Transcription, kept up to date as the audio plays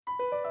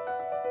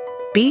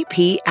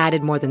BP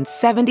added more than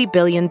 $70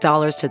 billion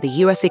to the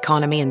U.S.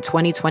 economy in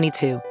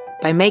 2022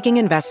 by making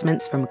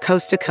investments from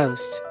coast to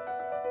coast.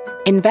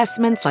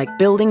 Investments like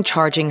building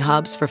charging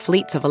hubs for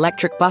fleets of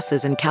electric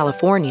buses in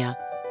California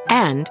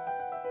and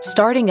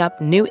starting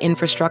up new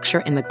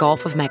infrastructure in the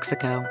Gulf of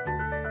Mexico.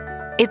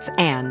 It's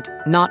and,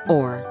 not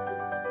or.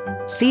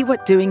 See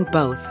what doing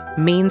both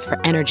means for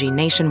energy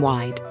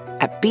nationwide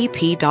at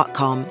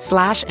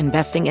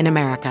bp.com/investing in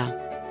America.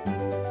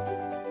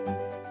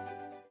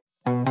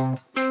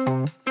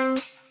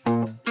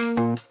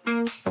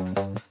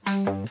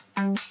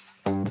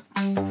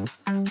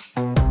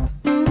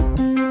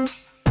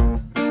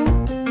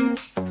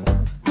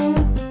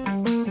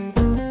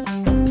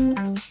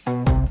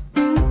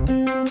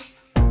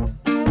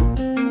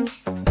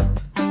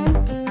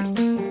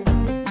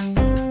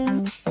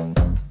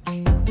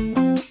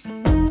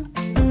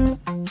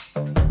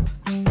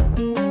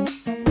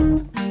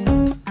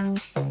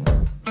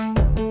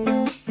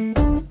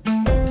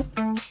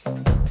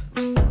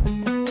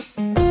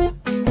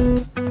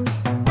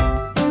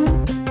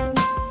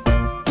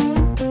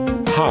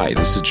 Hi,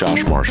 this is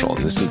Josh Marshall,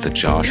 and this is the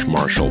Josh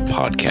Marshall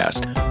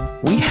Podcast.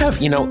 We have,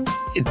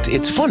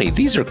 it's funny.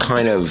 These are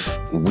kind of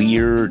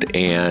weird,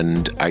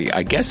 and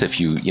I guess if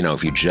you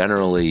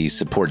generally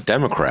support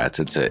Democrats,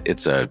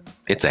 it's a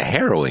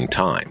harrowing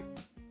time,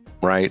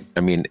 right?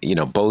 I mean,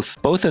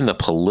 both in the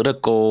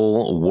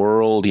political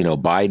world,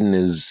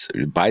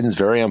 Biden's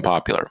very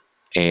unpopular,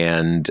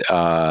 and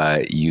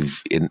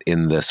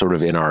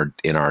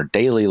in our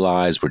daily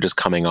lives, we're just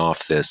coming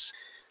off this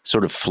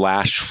sort of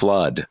flash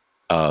flood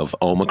of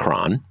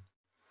Omicron.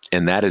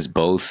 And that is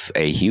both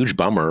a huge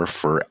bummer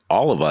for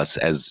all of us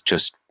as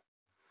just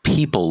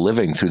people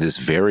living through this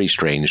very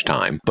strange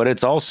time. But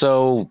it's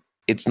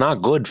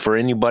not good for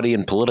anybody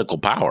in political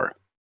power,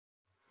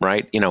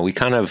 right?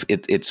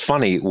 It's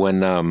funny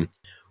when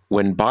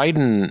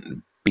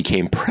Biden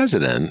became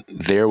president,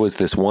 there was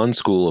this one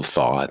school of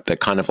thought that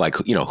kind of like,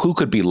 who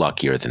could be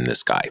luckier than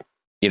this guy?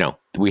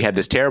 We had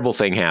this terrible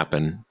thing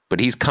happen,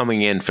 but he's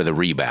coming in for the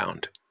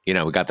rebound.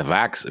 We got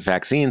the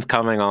vaccines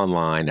coming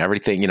online,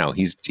 everything,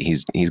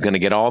 he's going to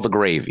get all the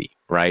gravy,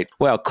 right?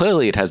 Well,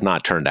 clearly it has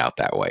not turned out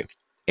that way.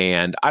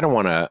 And I don't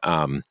want to,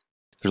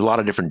 there's a lot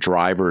of different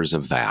drivers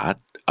of that.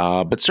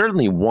 But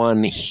certainly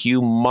one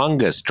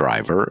humongous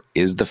driver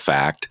is the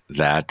fact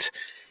that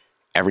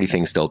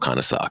everything still kind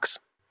of sucks.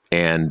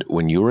 And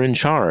when you're in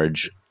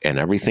charge and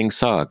everything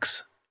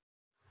sucks,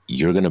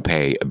 you're going to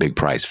pay a big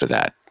price for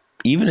that,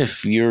 even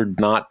if you're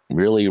not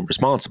really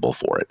responsible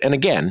for it. And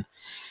again,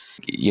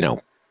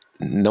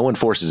 no one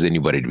forces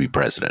anybody to be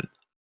president.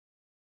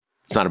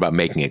 It's not about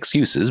making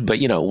excuses, but,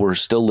 we're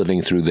still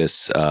living through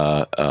this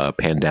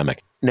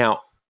pandemic.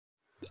 Now,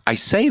 I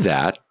say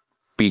that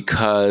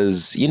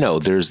because,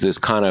 there's this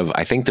kind of,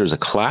 I think there's a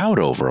cloud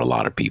over a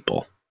lot of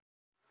people.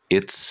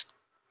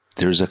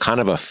 There's a kind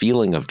of a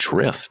feeling of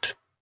drift,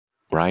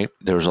 right?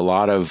 There's a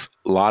lot of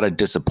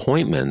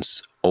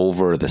disappointments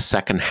over the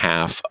second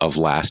half of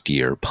last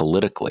year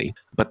politically,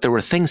 but there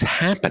were things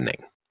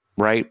happening,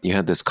 right? You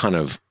had this kind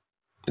of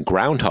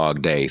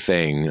Groundhog Day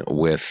thing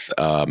with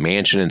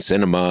Manchin and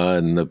Sinema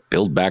and the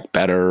Build Back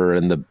Better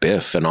and the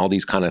BIF and all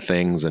these kind of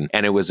things. And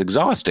it was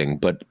exhausting,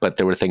 but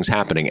there were things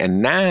happening.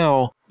 And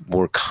now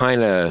we're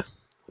kind of,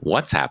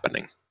 what's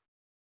happening?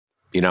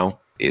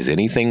 Is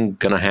anything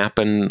going to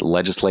happen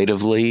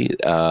legislatively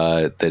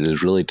that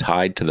is really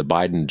tied to the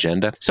Biden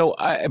agenda? So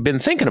I've been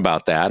thinking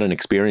about that and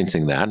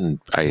experiencing that.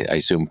 And I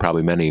assume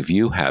probably many of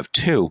you have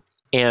too.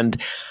 And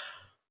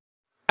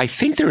I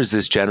think there is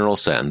this general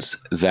sense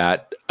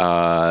that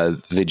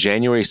the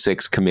January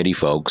 6th committee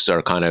folks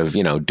are kind of,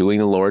 doing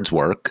the Lord's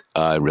work,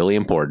 really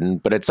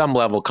important, but at some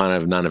level, kind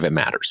of none of it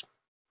matters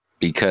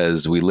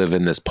because we live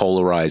in this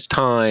polarized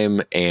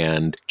time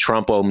and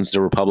Trump owns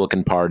the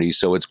Republican Party.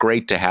 So it's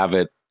great to have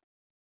it,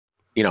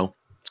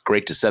 it's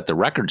great to set the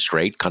record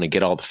straight, kind of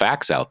get all the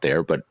facts out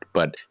there, but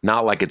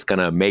not like it's going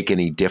to make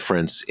any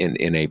difference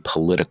in a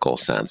political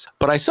sense.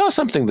 But I saw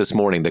something this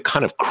morning that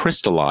kind of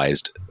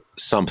crystallized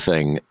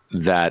something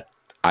that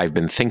I've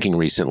been thinking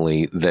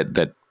recently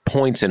that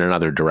points in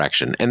another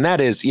direction. And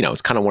that is,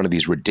 it's kind of one of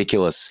these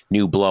ridiculous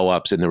new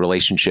blow-ups in the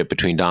relationship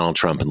between Donald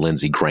Trump and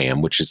Lindsey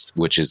Graham, which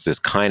is this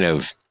kind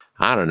of,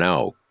 I don't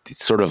know,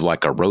 sort of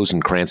like a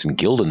Rosencrantz and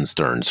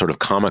Guildenstern sort of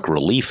comic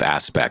relief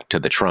aspect to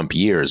the Trump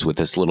years with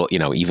this little,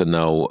 even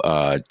though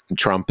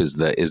Trump is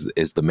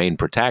the main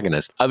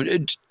protagonist of,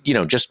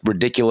 just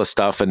ridiculous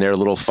stuff and their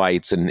little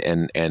fights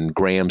and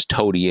Graham's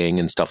toadying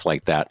and stuff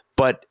like that.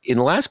 But in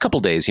the last couple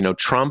of days,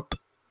 Trump,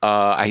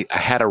 I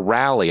had a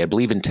rally, I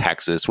believe in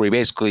Texas, where he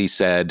basically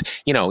said,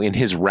 in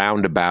his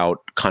roundabout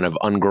kind of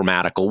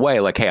ungrammatical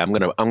way, like, hey, I'm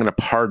gonna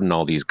pardon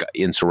all these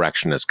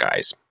insurrectionist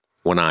guys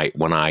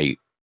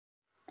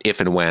if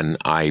and when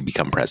I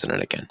become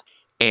president again.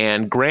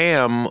 And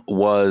Graham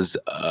was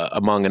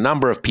among a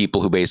number of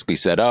people who basically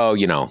said, oh,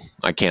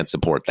 I can't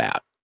support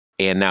that.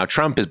 And now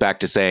Trump is back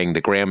to saying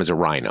that Graham is a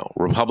rhino,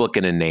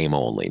 Republican in name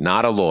only,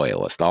 not a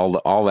loyalist,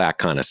 all that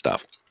kind of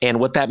stuff. And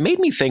what that made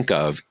me think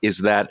of is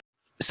that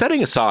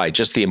setting aside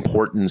just the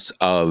importance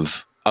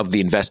of of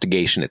the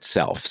investigation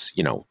itself,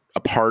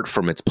 apart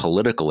from its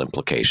political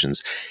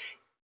implications,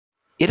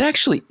 it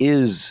actually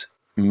is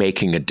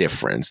making a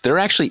difference. There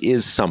actually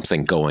is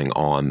something going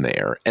on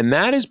there. And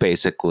that is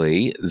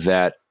basically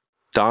that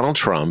Donald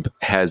Trump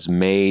has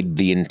made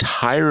the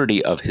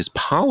entirety of his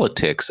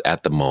politics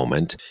at the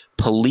moment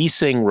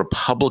policing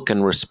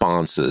Republican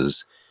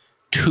responses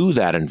to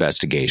that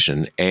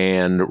investigation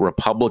and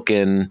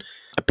Republican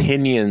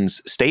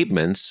opinions,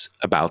 statements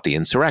about the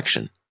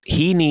insurrection.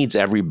 He needs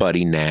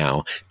everybody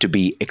now to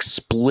be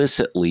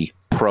explicitly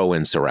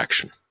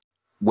pro-insurrection.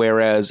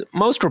 Whereas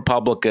most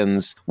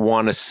Republicans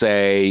want to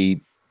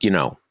say, it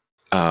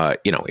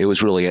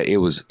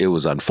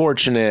was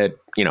unfortunate.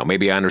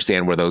 Maybe I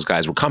understand where those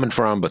guys were coming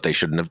from, but they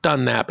shouldn't have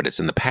done that. But it's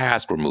in the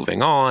past. We're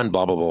moving on,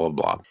 blah, blah, blah,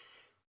 blah, blah.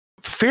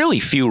 Fairly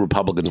few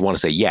Republicans want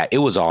to say, yeah, it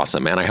was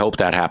awesome. And I hope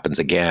that happens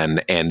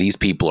again. And these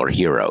people are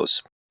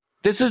heroes.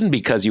 This isn't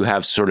because you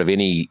have sort of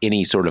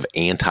any sort of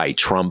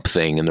anti-Trump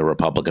thing in the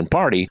Republican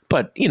Party,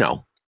 but,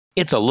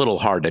 it's a little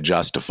hard to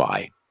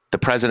justify. The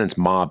president's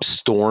mob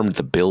stormed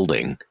the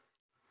building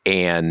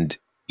and,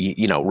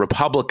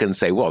 Republicans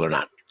say, well, they're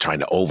not trying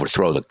to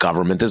overthrow the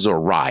government. This is a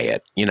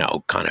riot,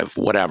 kind of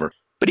whatever.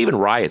 But even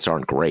riots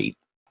aren't great.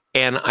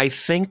 And I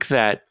think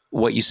that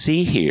what you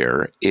see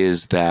here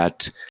is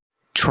that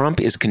Trump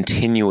is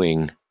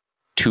continuing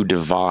to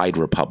divide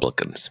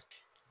Republicans,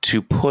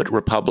 to put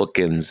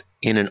Republicans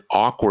in an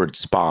awkward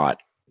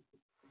spot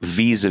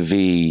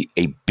vis-a-vis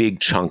a big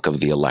chunk of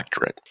the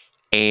electorate.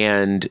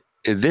 And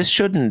this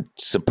shouldn't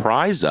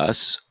surprise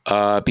us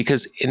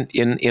because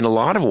in a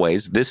lot of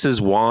ways, this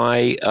is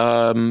why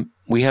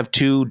we have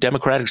two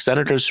Democratic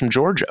senators from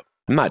Georgia.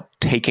 I'm not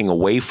taking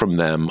away from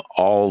them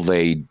all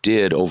they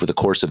did over the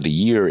course of the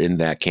year in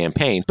that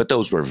campaign, but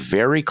those were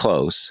very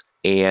close.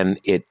 And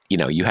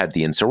you had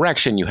the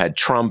insurrection, you had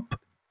Trump,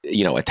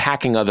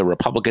 attacking other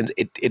Republicans.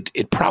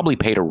 It probably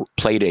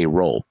played a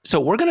role. So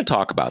we're going to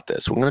talk about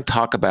this. We're going to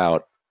talk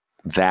about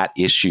that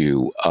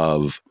issue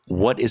of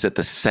what is at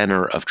the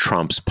center of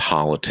Trump's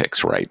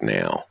politics right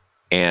now.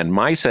 And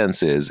my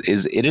sense is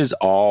it is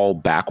all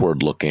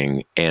backward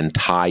looking and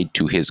tied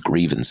to his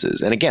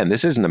grievances. And again,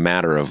 this isn't a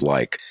matter of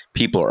like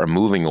people are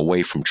moving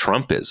away from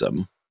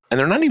Trumpism, and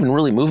they're not even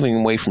really moving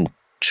away from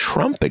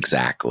Trump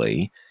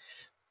exactly,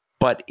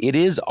 but it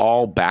is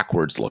all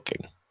backwards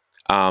looking.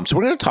 So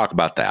we're going to talk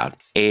about that.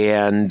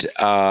 And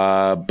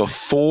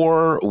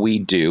before we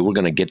do, we're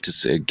going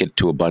to get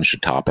to a bunch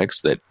of topics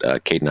that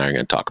Kate and I are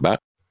going to talk about.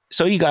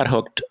 So you got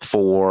hooked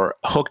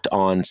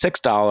on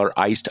 $6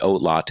 iced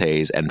oat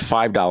lattes and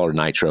 $5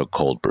 nitro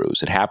cold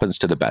brews. It happens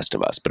to the best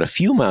of us. But a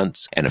few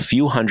months and a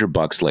few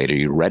 $100 later,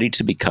 you're ready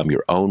to become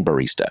your own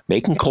barista.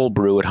 Making cold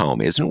brew at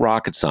home isn't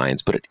rocket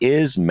science, but it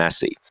is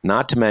messy.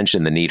 Not to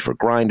mention the need for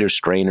grinders,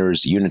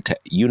 strainers,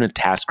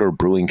 unitasker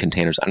brewing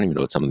containers. I don't even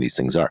know what some of these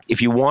things are.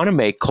 If you want to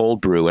make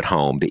cold brew at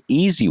home, the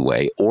easy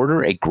way,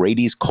 order a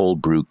Grady's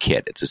Cold Brew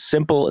Kit. It's a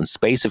simple and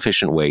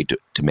space-efficient way to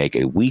make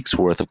a week's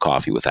worth of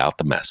coffee without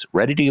the mess.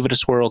 Ready to give it a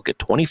swirl? Get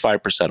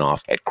 25%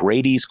 off at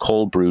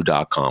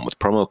Grady'sColdBrew.com with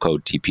promo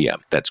code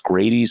TPM. That's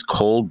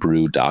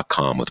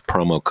Grady'sColdBrew.com with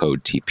promo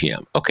code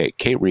TPM. Okay,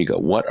 Kate Riga,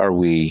 what are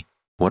we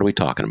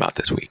talking about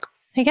this week?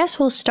 I guess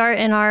we'll start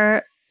in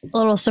our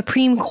little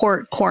Supreme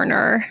Court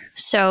corner.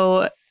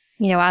 So,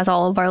 as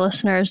all of our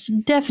listeners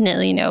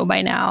definitely know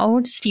by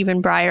now,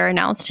 Stephen Breyer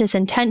announced his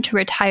intent to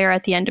retire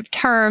at the end of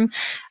term,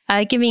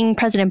 giving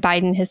President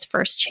Biden his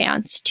first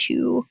chance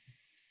to,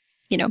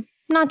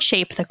 not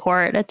shape the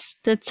court. It's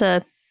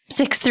a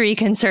 6-3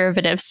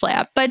 conservative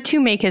slap, but to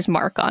make his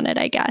mark on it,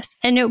 I guess.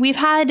 And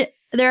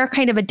there are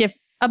kind of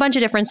a bunch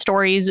of different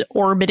stories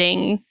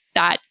orbiting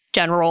that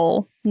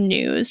general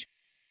news.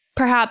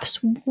 Perhaps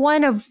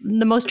one of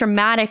the most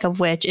dramatic of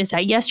which is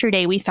that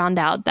yesterday we found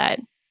out that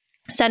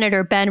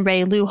Senator Ben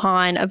Ray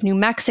Lujan of New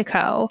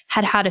Mexico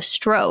had a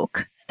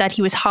stroke that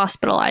he was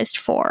hospitalized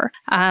for.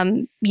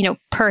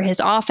 Per his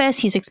office,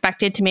 he's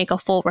expected to make a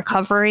full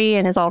recovery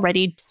and is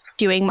already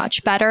doing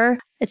much better.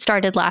 It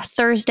started last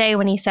Thursday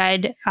when he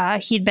said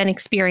he'd been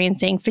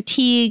experiencing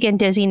fatigue and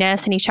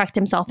dizziness, and he checked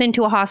himself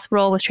into a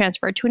hospital, was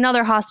transferred to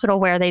another hospital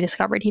where they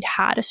discovered he'd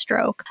had a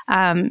stroke.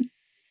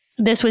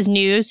 This was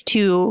news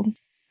to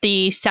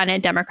the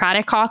Senate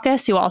Democratic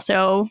Caucus, who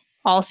also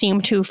all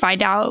seemed to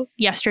find out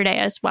yesterday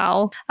as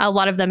well. A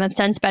lot of them have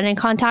since been in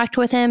contact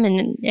with him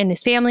and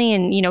his family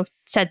and,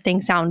 said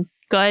things sound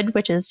good,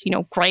 which is,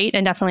 great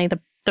and definitely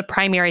the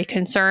primary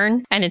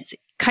concern. And it's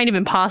kind of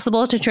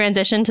impossible to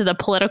transition to the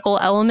political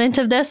element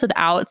of this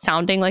without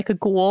sounding like a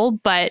ghoul.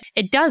 But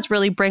it does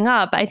really bring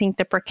up, I think,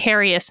 the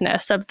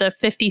precariousness of the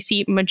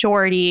 50-seat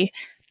majority,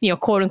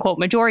 quote unquote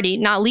majority,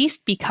 not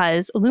least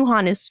because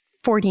Lujan is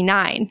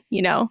 49.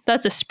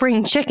 That's a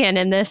spring chicken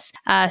in this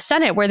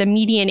Senate where the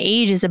median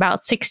age is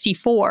about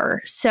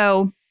 64.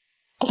 So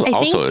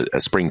also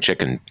a spring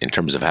chicken in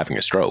terms of having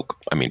a stroke.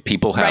 I mean,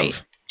 people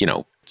have,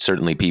 right.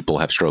 Certainly people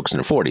have strokes in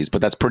their 40s, but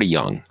that's pretty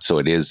young. So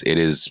it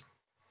is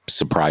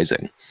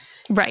surprising.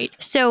 Right.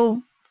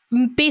 So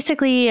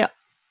basically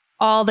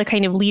all the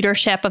kind of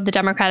leadership of the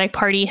Democratic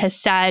Party has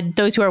said,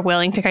 those who are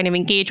willing to kind of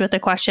engage with the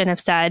question have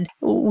said,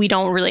 we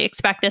don't really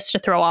expect this to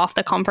throw off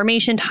the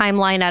confirmation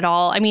timeline at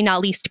all. I mean,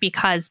 not least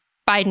because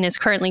Biden is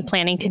currently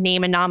planning to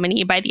name a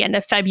nominee by the end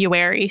of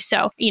February.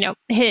 So,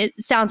 it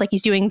sounds like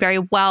he's doing very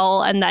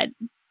well and that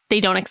they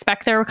don't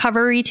expect their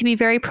recovery to be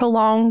very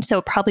prolonged. So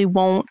it probably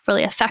won't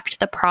really affect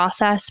the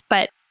process.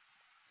 But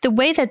the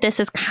way that this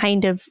is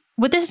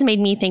what this has made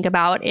me think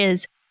about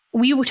is,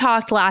 we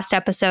talked last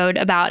episode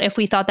about if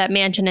we thought that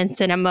Manchin and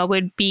Sinema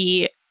would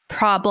be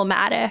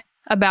problematic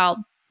about,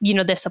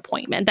 this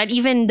appointment, that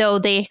even though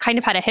they kind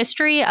of had a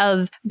history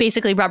of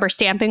basically rubber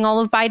stamping all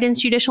of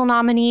Biden's judicial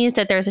nominees,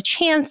 that there's a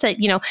chance that,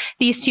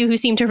 these two who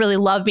seem to really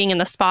love being in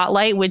the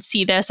spotlight would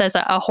see this as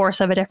a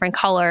horse of a different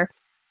color.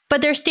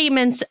 But their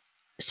statements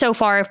so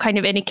far have kind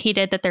of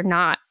indicated that they're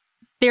not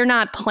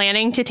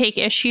planning to take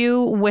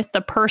issue with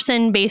the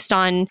person based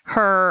on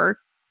her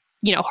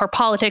her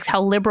politics, how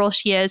liberal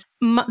she is.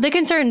 The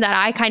concern that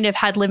I kind of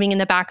had living in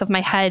the back of my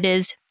head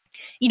is,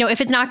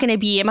 if it's not going to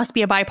be, it must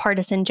be a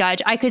bipartisan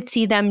judge. I could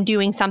see them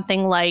doing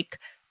something like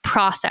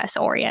process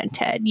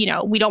oriented.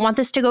 We don't want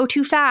this to go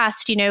too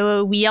fast.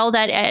 We yelled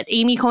at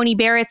Amy Coney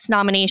Barrett's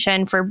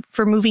nomination for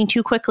moving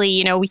too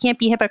quickly. We can't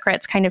be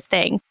hypocrites kind of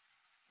thing.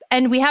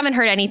 And we haven't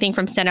heard anything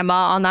from Sinema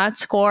on that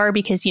score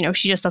because,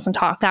 she just doesn't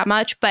talk that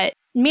much. But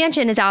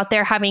Manchin is out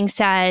there having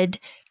said,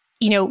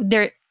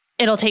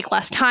 it'll take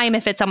less time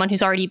if it's someone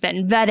who's already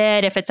been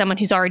vetted, if it's someone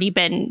who's already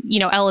been,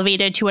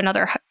 elevated to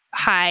another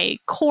high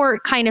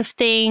court kind of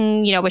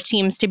thing, which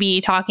seems to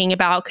be talking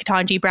about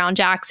Ketanji Brown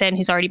Jackson,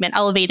 who's already been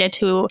elevated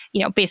to,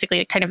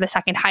 basically kind of the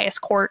second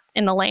highest court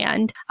in the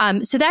land.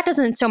 So that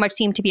doesn't so much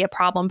seem to be a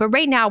problem. But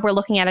right now we're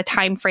looking at a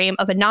time frame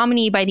of a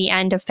nominee by the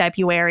end of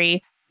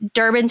February.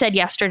 Durbin said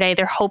yesterday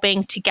they're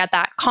hoping to get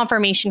that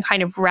confirmation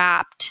kind of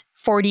wrapped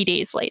 40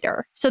 days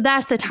later. So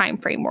that's the time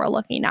frame we're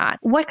looking at.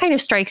 What kind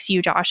of strikes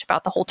you, Josh,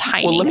 about the whole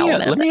timing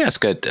element? Let me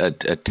ask a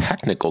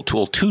technical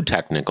tool, two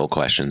technical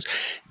questions.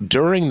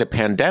 During the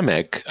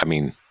pandemic,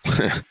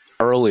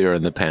 earlier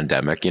in the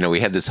pandemic, we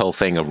had this whole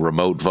thing of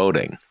remote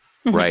voting,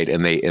 right?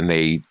 And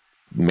they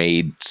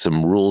made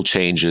some rule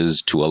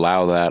changes to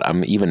allow that.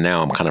 Even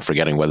now, I'm kind of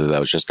forgetting whether that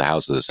was just the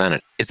House or the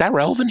Senate. Is that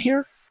relevant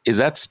here? Is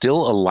that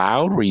still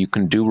allowed where you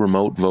can do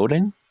remote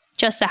voting?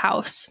 Just the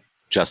House.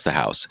 Just the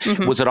House.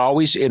 Was it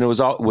always?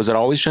 Was it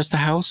always just the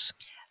House?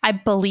 I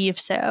believe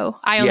so.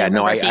 I only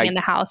remember being in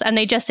the House, and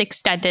they just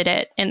extended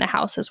it in the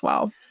House as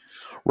well.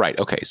 Right.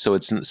 Okay. So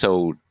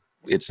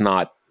it's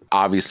not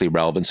obviously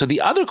relevant. So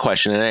the other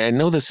question, and I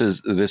know this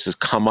has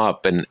come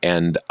up,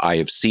 and I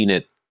have seen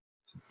it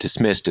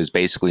dismissed as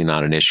basically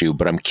not an issue,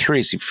 but I'm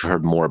curious if you've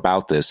heard more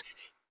about this.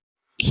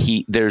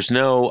 I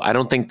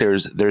don't think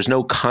there's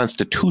no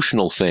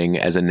constitutional thing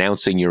as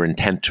announcing your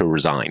intent to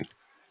resign.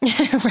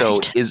 Right.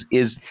 So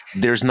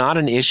there's not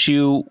an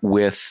issue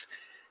with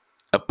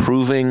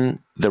approving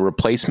the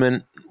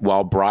replacement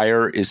while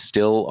Breyer is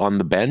still on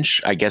the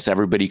bench? I guess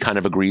everybody kind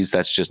of agrees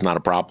that's just not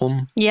a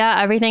problem. Yeah,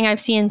 everything I've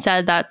seen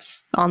said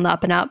that's on the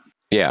up and up.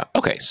 Yeah.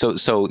 Okay.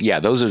 So yeah,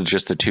 those are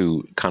just the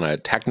two kind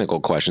of technical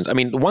questions.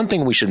 One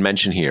thing we should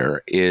mention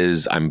here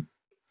is I'm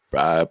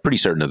pretty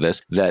certain of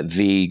this, that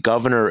the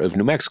governor of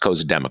New Mexico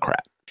is a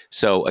Democrat.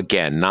 So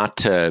again, not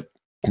to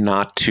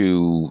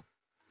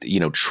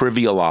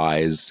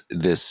trivialize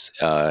this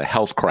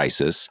health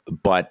crisis,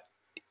 but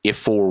if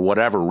for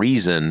whatever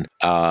reason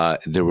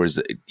there was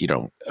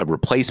a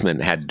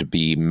replacement had to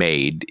be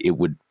made, it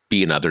would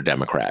be another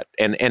Democrat.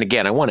 And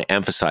again, I want to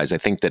emphasize, I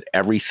think that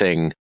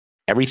everything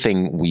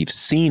we've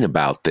seen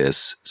about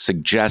this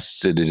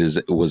suggests that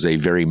it was a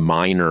very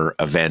minor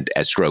event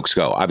as strokes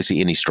go.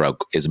 Obviously, any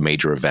stroke is a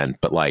major event,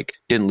 but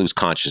didn't lose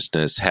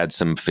consciousness, had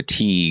some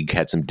fatigue,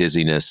 had some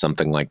dizziness,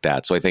 something like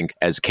that. So I think,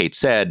 as Kate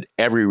said,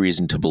 every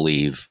reason to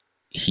believe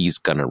he's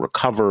going to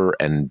recover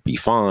and be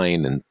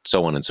fine and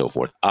so on and so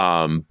forth.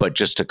 But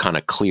just to kind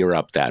of clear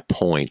up that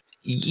point,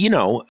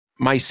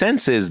 my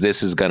sense is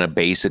this is going to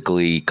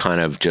basically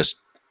kind of just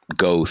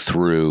go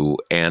through,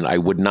 and I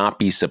would not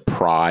be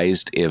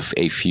surprised if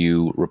a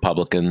few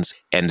Republicans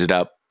ended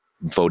up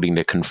voting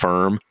to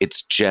confirm.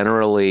 It's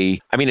generally,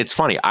 it's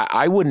funny.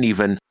 I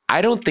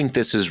don't think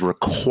this is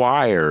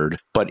required,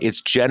 but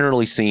it's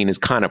generally seen as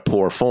kind of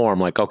poor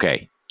form.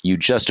 Okay, you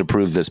just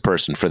approved this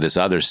person for this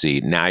other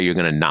seat. Now you're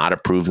going to not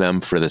approve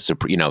them for the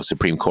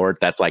Supreme Court.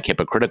 That's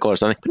hypocritical or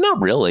something, but not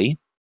really.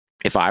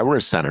 If I were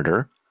a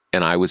senator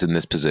and I was in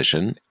this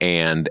position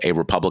and a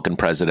Republican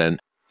president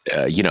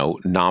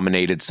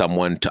nominated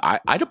someone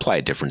I'd apply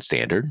a different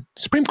standard.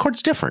 Supreme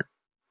Court's different,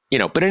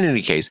 but in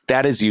any case,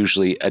 that is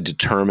usually a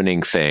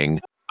determining thing.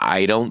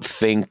 I don't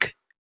think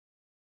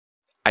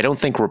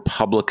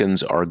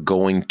Republicans are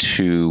going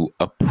to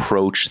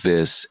approach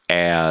this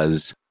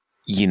as,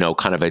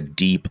 kind of a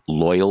deep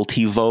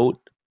loyalty vote,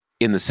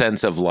 in the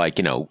sense of lots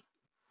of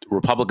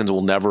Republicans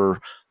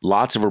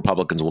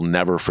will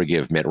never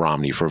forgive Mitt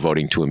Romney for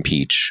voting to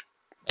impeach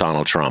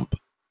Donald Trump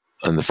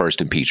in the first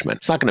impeachment.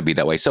 It's not going to be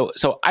that way. So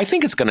I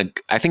think it's going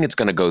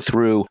to go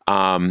through.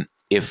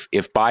 if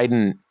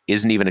Biden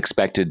isn't even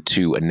expected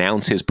to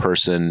announce his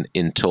person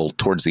until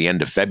towards the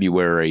end of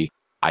February,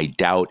 I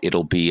doubt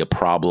it'll be a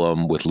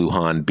problem with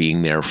Lujan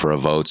being there for a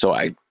vote. So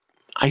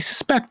I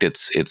suspect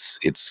it's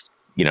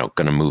going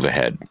to move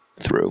ahead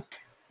through.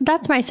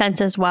 That's my sense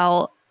as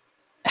well.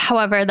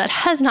 However, that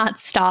has not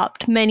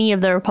stopped many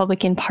of the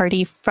Republican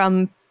Party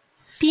from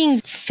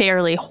being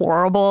fairly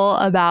horrible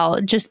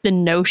about just the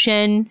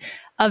notion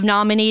of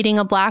nominating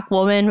a Black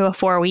woman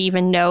before we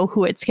even know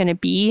who it's going to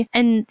be.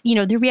 And,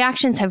 the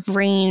reactions have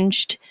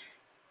ranged.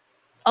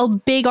 A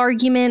big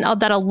argument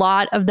that a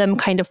lot of them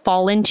kind of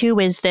fall into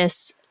is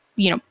this,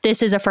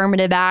 this is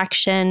affirmative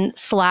action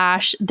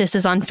 / this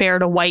is unfair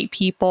to white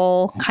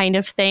people kind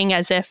of thing,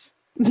 as if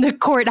the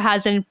court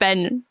hasn't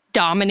been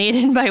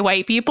dominated by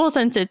white people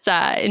since its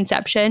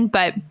inception.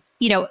 But,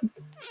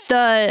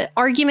 the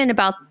argument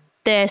about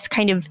this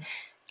kind of,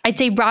 I'd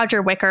say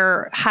Roger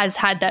Wicker has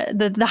had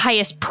the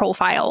highest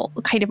profile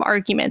kind of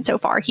argument so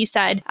far. He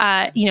said,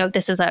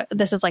 this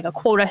is like a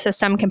quota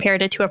system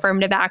compared to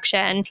affirmative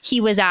action. He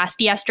was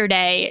asked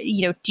yesterday,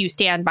 do you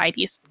stand by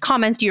these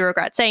comments? Do you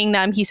regret saying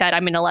them? He said,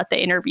 I'm going to let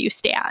the interview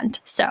stand.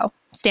 So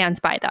stands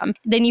by them.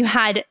 Then you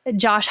had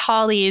Josh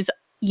Hawley's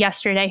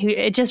yesterday, who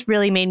it just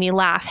really made me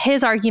laugh.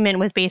 His argument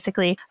was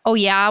basically, oh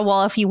yeah,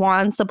 well, if he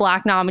wants a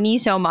Black nominee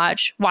so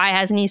much, why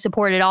hasn't he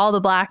supported all the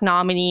Black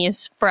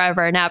nominees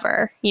forever and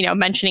ever?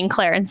 Mentioning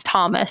Clarence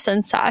Thomas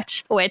and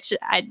such, which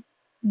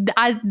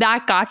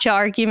that gotcha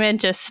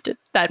argument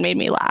that made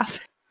me laugh.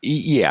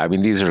 Yeah, I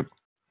mean, these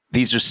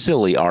are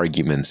silly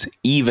arguments,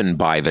 even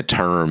by the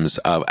terms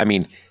of,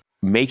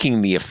 making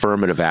the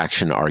affirmative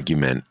action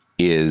argument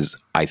is,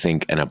 I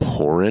think, an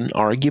abhorrent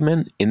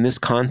argument in this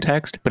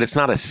context, but it's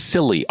not a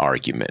silly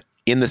argument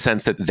in the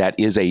sense that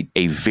is a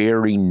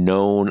very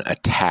known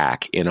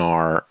attack in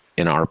our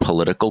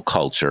political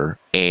culture,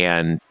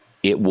 and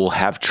it will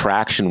have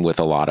traction with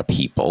a lot of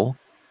people.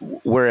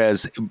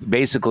 Whereas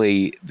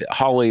basically,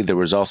 Hawley, there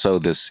was also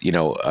this,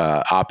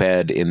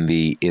 op-ed in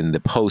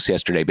the Post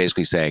yesterday,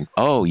 basically saying,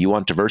 "Oh, you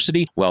want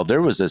diversity? Well,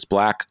 there was this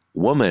Black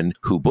woman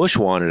who Bush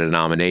wanted to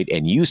nominate,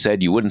 and you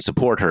said you wouldn't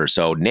support her.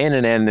 So,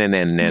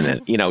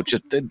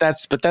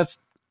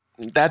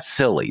 that's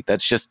silly.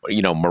 That's just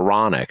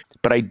moronic."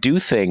 But I do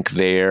think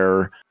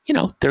they're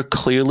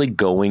clearly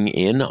going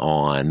in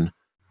on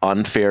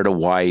unfair to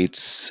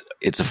whites.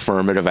 It's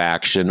affirmative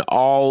action,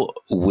 all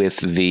with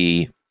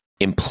the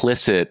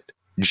implicit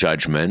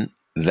judgment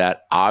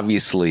that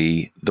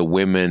obviously the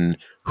women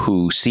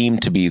who seem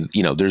to be,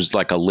 there's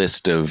like a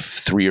list of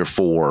 3 or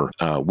 4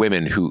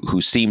 women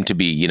who seem to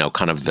be,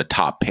 kind of the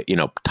top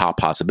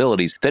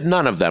possibilities, that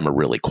none of them are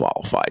really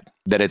qualified,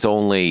 that it's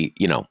only,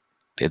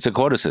 it's a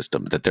quota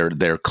system, that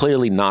they're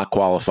clearly not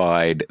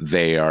qualified.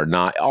 They are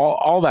not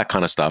all that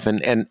kind of stuff.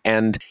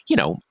 And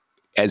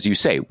as you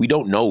say, we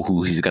don't know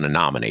who he's going to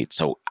nominate,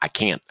 so I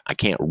can't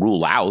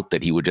rule out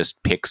that he would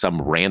just pick some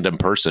random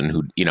person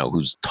who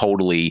who's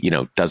totally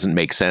doesn't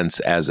make sense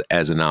as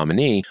a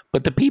nominee.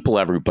 But the people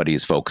everybody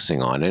is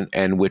focusing on,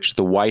 and which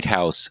the White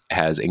House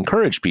has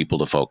encouraged people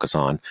to focus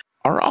on,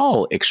 are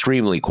all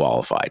extremely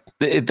qualified.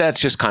 That's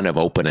just kind of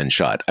open and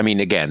shut. I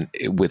mean, again,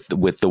 with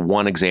the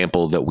one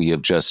example that we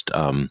have just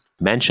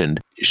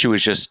mentioned, she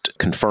was just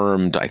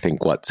confirmed, I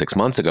think, 6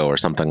 months ago or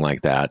something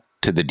like that,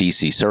 to the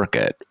DC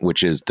Circuit,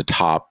 which is the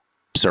top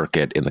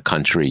circuit in the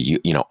country,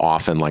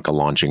 often like a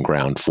launching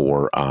ground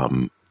for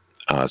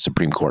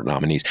Supreme Court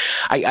nominees.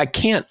 I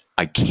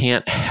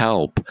can't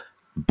help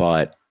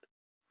but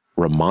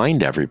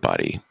remind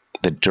everybody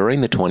that during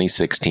the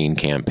 2016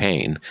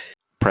 campaign,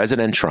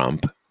 President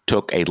Trump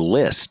took a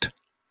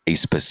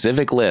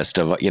specific list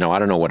of, I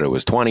don't know what it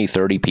was, 20,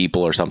 30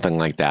 people or something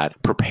like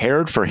that,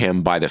 prepared for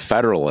him by the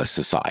Federalist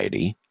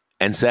Society,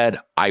 and said,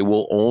 I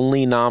will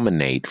only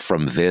nominate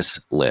from this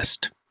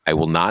list. I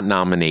will not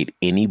nominate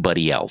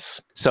anybody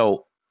else.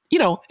 So,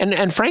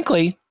 and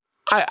frankly,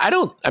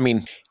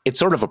 it's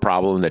sort of a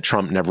problem that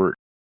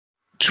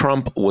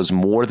Trump was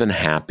more than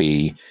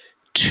happy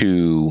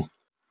to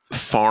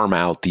farm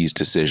out these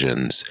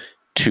decisions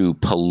to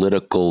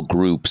political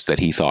groups that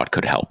he thought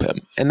could help him.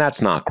 And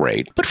that's not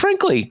great. But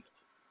frankly,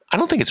 I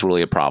don't think it's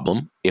really a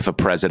problem if a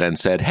president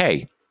said,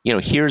 hey,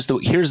 here's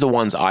the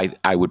ones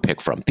I would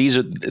pick from.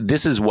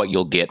 This is what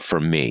you'll get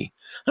from me.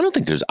 I don't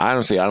think there's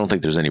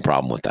any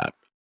problem with that.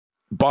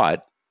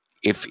 But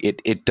if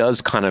it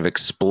does kind of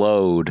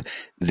explode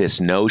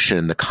this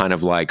notion, the kind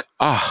of like,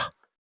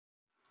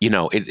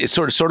 it's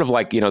sort of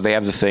like, they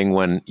have the thing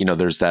when,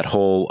 there's that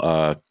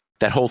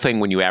whole thing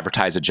when you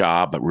advertise a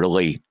job, but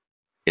really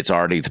it's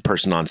already the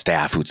person on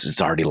staff it's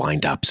already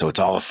lined up. So it's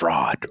all a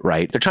fraud,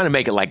 right? They're trying to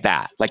make it like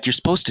that. Like you're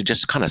supposed to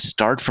just kind of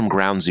start from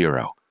ground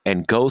zero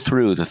and go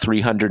through the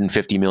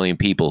 350 million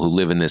people who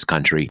live in this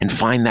country and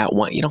find that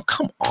one.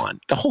 Come on.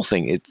 The whole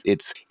thing,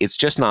 it's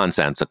just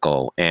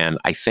nonsensical. And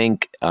I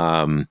think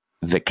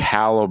the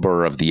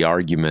caliber of the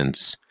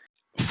arguments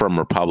from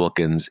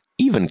Republicans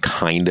even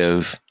kind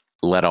of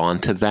led on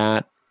to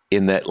that,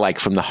 in that, like,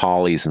 from the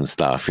Hawleys and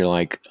stuff, you're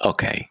like,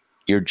 okay,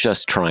 you're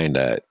just trying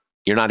to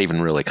you're not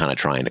even really kind of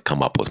trying to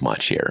come up with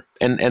much here.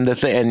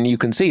 And you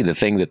can see the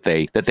thing that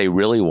they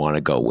really want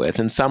to go with,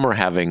 and some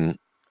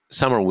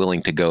are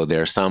willing to go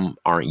there, some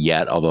aren't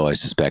yet, although I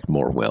suspect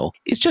more will,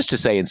 is just to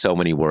say in so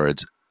many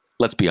words,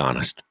 let's be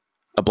honest,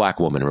 a black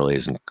woman really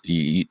isn't,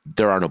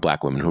 there are no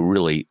black women who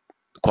really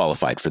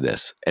qualified for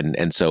this.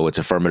 And so it's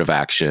affirmative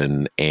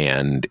action,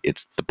 and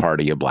it's the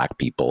party of black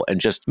people, and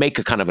just make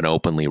a kind of an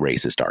openly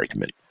racist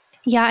argument.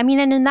 Yeah, I mean,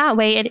 and in that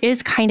way, it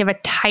is kind of a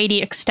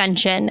tidy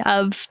extension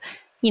of,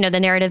 the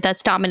narrative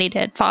that's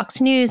dominated Fox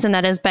News, and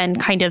that has been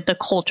kind of the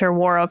culture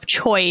war of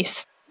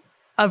choice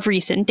of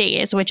recent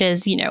days, which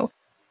is,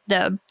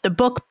 the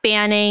book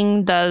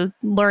banning, the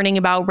learning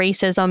about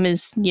racism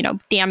is,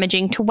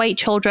 damaging to white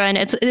children.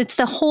 It's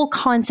the whole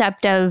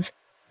concept of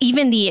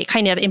even the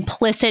kind of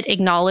implicit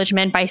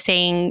acknowledgement by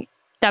saying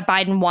that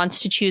Biden wants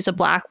to choose a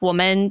black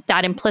woman,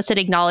 that implicit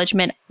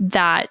acknowledgement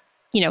that,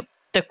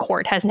 the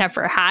court has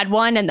never had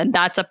one, and then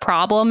that's a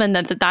problem, and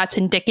that's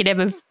indicative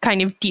of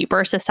kind of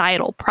deeper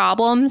societal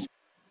problems,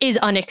 is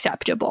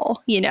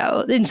unacceptable.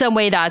 In some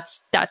way that's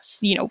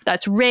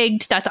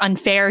rigged, that's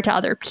unfair to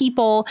other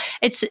people.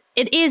 It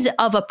is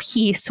of a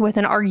piece with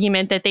an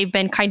argument that they've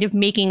been kind of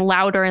making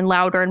louder and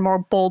louder and more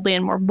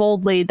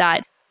boldly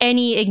that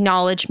any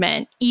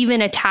acknowledgement,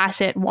 even a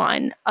tacit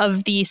one,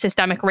 of the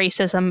systemic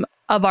racism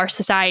of our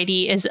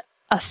society is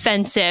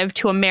offensive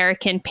to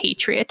American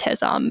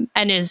patriotism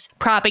and is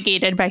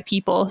propagated by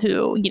people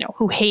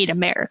who hate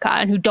America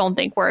and who don't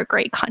think we're a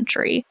great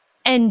country.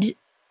 And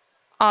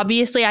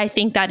obviously, I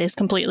think that is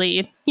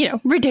completely,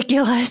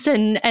 ridiculous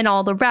and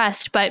all the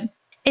rest. But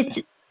it's,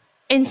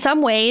 in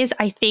some ways,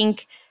 I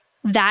think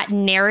that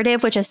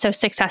narrative, which has so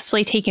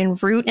successfully taken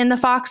root in the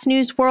Fox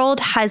News world,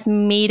 has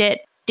made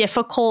it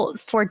difficult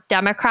for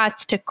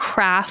Democrats to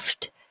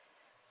craft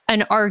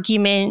an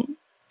argument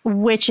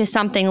which is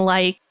something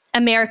like,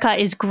 America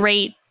is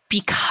great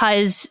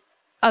because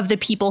of the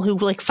people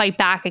who fight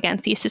back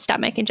against these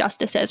systemic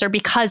injustices, or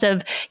because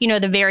of,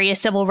 the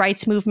various civil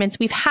rights movements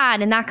we've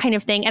had and that kind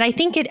of thing. And I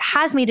think it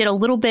has made it a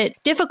little bit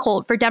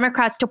difficult for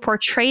Democrats to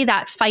portray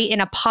that fight in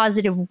a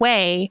positive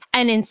way,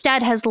 and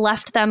instead has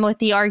left them with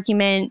the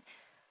argument,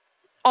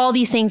 all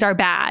these things are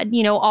bad.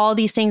 All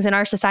these things in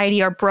our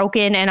society are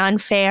broken and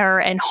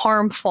unfair and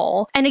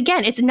harmful. And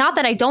again, it's not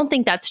that I don't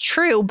think that's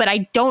true, but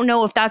I don't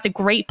know if that's a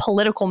great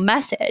political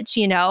message,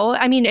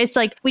 I mean, it's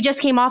like we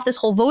just came off this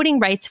whole voting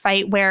rights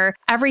fight where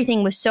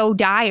everything was so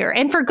dire,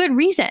 and for good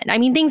reason. I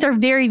mean, things are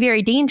very,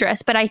 very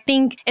dangerous, but I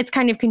think it's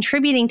kind of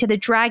contributing to the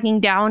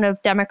dragging down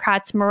of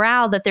Democrats'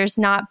 morale that there's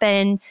not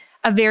been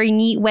a very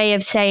neat way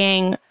of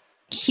saying,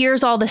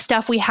 here's all the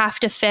stuff we have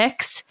to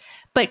fix,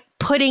 but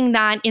putting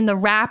that in the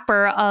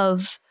wrapper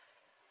of,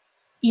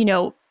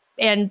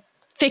 and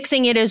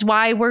fixing it is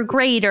why we're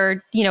great,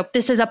 or,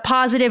 this is a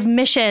positive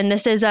mission.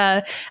 This is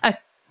a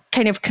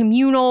kind of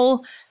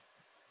communal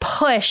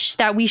push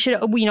that we should,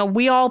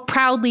 we all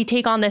proudly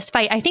take on this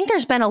fight. I think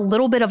there's been a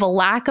little bit of a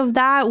lack of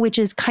that, which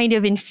is kind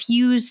of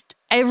infused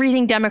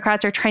everything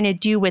Democrats are trying to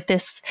do with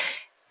this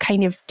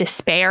kind of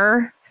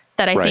despair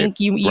that I think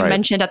you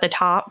mentioned at the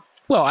top.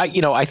 Well,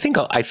 I think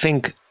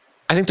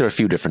there are a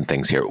few different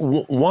things here.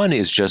 One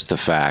is just the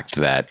fact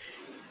that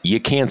you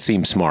can't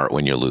seem smart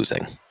when you're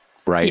losing,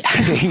 right?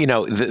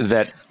 Yeah.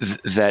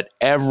 That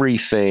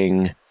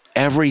everything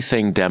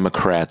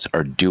Democrats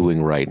are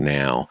doing right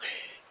now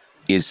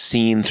is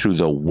seen through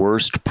the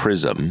worst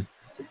prism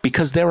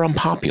because they're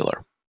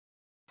unpopular.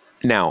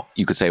 Now,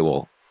 you could say,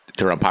 well,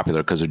 they're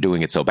unpopular because they're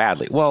doing it so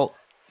badly. Well,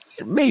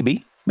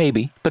 maybe,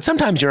 but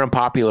sometimes you're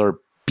unpopular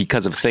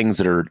because of things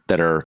that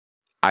are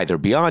either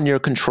beyond your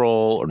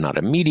control or not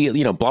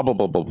immediately, blah, blah,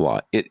 blah, blah, blah.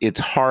 It's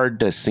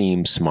hard to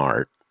seem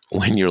smart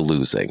when you're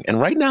losing. And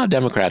right now,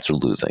 Democrats are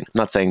losing. I'm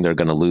not saying they're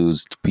going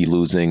to be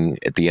losing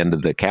at the end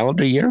of the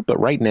calendar year, but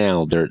right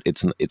now,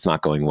 it's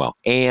not going well.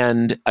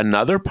 And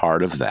another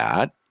part of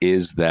that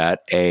is that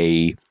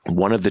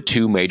one of the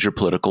two major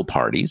political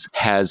parties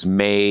has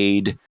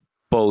made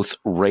both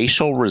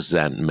racial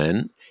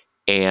resentment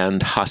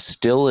and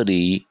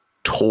hostility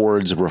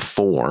towards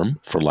reform,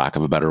 for lack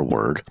of a better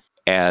word,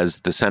 as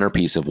the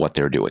centerpiece of what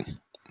they're doing,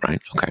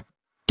 right? Okay.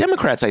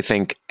 Democrats, I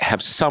think,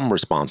 have some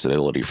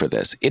responsibility for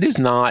this. It is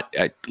not,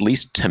 at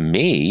least to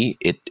me,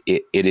 it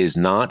is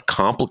not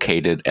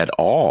complicated at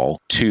all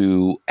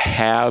to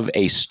have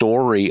a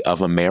story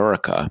of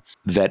America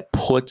that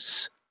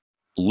puts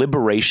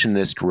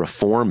liberationist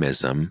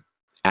reformism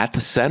at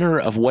the center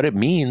of what it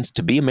means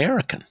to be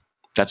American.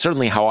 That's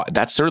certainly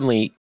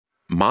the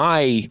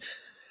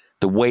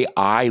way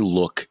I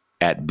look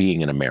at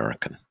being an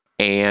American.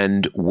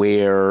 And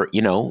where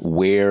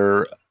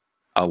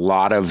a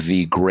lot of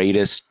the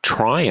greatest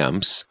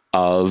triumphs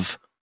of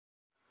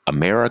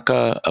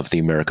America, of the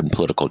American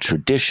political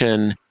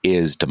tradition,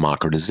 is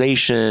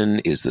democratization,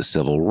 is the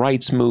civil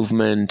rights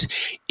movement,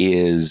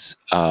 is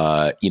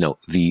the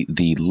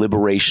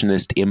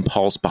liberationist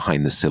impulse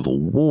behind the Civil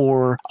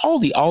War,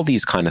 all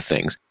these kind of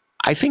things.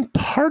 I think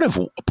part of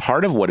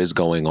what is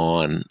going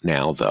on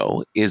now,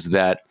 though, is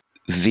that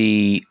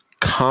the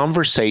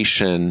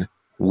conversation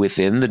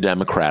within the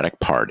Democratic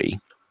Party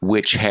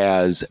which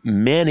has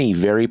many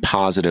very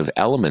positive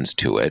elements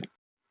to it,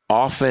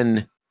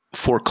 often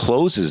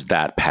forecloses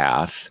that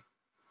path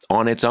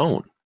on its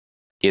own.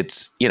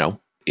 It's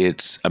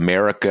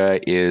America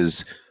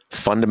is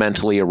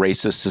fundamentally a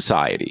racist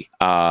society.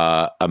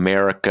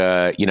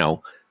 America,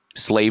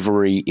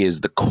 slavery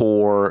is the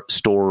core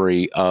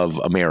story of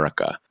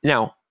America.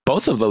 Now,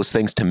 both of those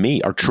things to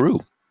me are true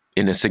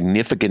to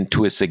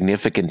a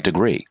significant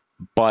degree.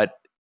 But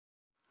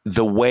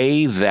the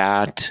way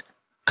that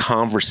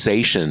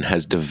conversation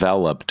has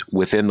developed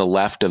within the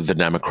left of the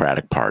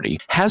Democratic Party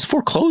has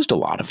foreclosed a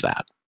lot of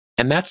that.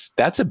 And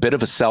that's a bit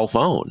of a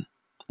self-own,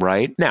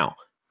 right? Now,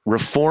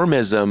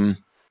 reformism,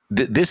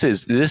 this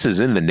is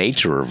in the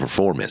nature of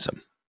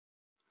reformism,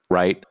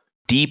 right?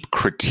 Deep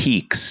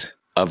critiques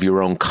of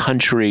your own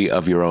country,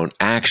 of your own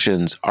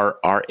actions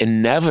are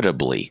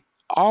inevitably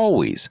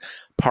always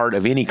part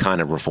of any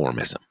kind of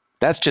reformism.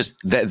 That's just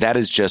that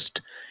is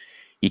just,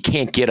 you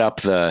can't get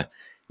up the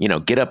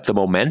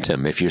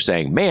momentum if you're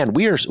saying, man,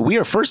 we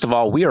are first of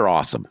all, we are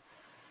awesome.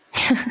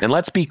 And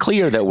let's be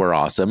clear that we're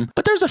awesome,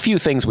 but there's a few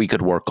things we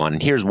could work on,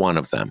 and here's one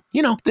of them.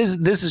 This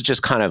is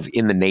just kind of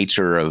in the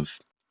nature of,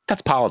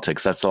 that's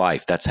politics, that's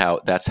life, that's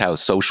how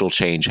social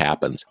change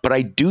happens. But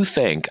I do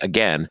think,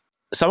 again,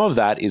 some of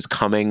that is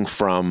coming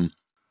from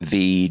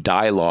the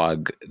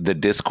dialogue, the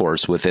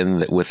discourse within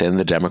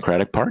the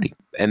Democratic Party,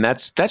 and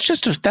that's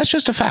just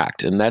a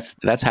fact, and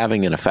that's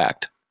having an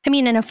effect. I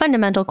mean, and a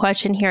fundamental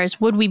question here is,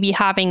 would we be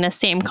having the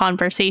same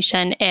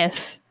conversation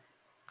if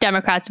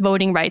Democrats'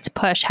 voting rights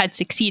push had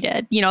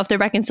succeeded? If the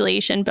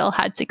reconciliation bill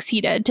had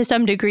succeeded? To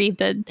some degree,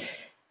 the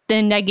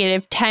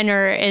negative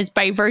tenor is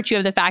by virtue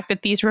of the fact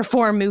that these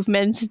reform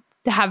movements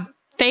have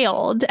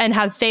failed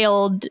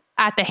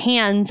at the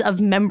hands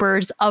of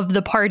members of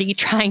the party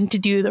trying to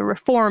do the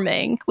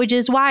reforming, which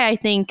is why I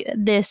think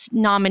this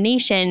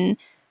nomination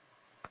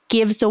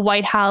gives the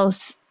White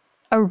House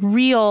a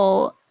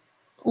real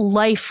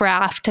life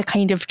raft to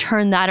kind of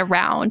turn that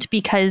around,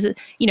 because,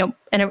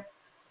 and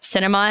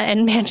Sinema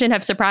and Manchin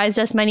have surprised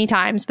us many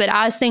times, but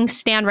as things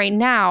stand right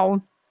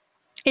now,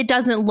 it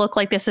doesn't look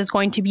like this is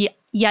going to be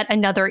yet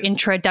another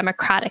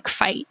intra-democratic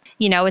fight.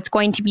 It's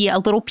going to be a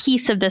little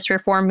piece of this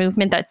reform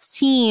movement that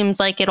seems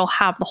like it'll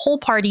have the whole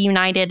party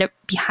united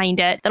behind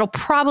it. That'll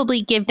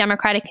probably give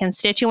Democratic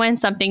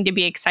constituents something to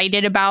be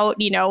excited about,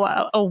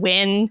 a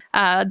win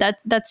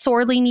that's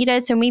sorely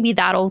needed. So maybe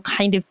that'll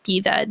kind of be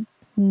the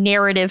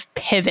narrative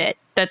pivot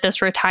that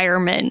this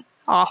retirement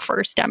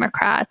offers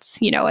Democrats,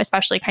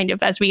 especially kind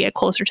of as we get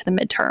closer to the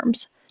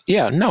midterms.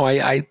 Yeah, no,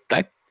 I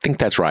think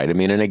that's right. I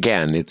mean, and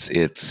again,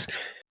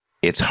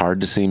 it's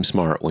hard to seem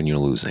smart when you're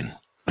losing.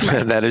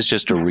 Right. That is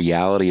just a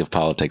reality of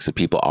politics that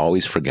people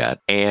always forget.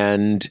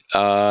 And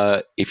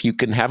if you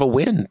can have a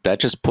win, that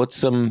just puts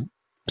some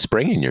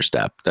spring in your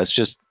step. That's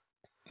just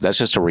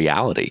a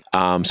reality.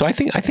 So I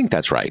think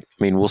that's right.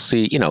 I mean, we'll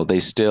see. They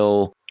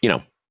still,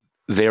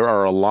 there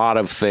are a lot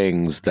of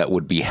things that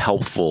would be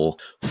helpful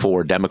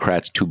for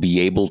Democrats to be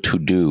able to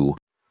do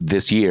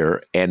this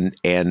year, and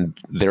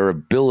their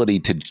ability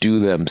to do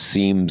them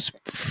seems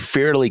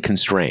fairly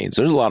constrained.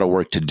 So there's a lot of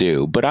work to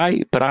do, but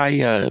I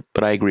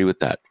agree with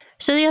that.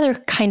 So the other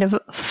kind of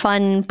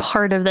fun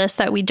part of this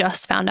that we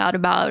just found out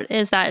about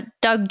is that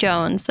Doug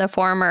Jones, the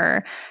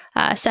former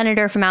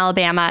senator from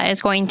Alabama,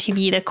 is going to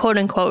be the quote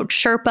unquote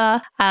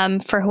Sherpa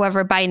for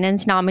whoever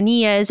Biden's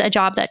nominee is, a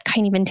job that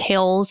kind of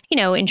entails,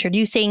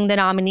 introducing the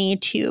nominee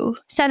to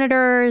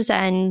senators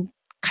and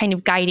kind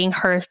of guiding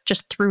her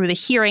just through the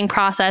hearing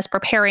process,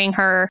 preparing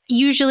her.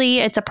 Usually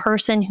it's a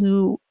person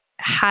who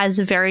has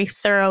very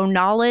thorough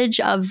knowledge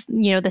of,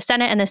 the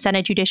Senate and the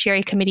Senate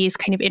Judiciary Committee's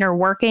kind of inner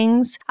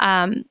workings.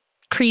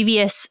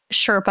 Previous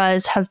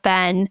Sherpas have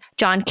been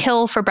John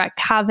Kill for Brett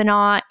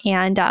Kavanaugh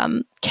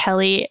and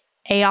Kelly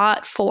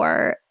Ayotte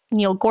for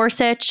Neil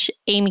Gorsuch.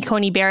 Amy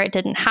Coney Barrett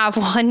didn't have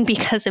one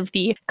because of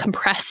the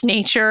compressed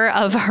nature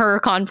of her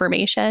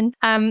confirmation.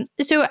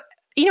 So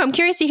I'm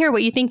curious to hear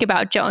what you think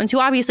about Jones, who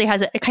obviously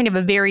has a kind of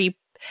a very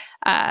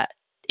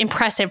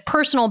impressive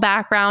personal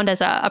background as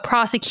a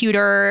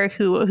prosecutor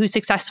who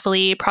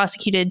successfully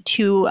prosecuted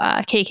two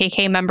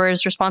KKK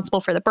members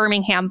responsible for the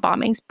Birmingham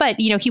bombings. But,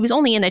 he was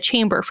only in the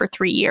chamber for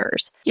 3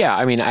 years. Yeah,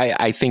 I mean,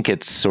 I think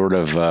it's sort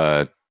of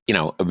a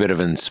bit of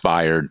an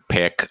inspired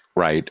pick,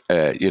 right?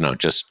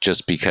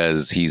 Just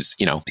because he's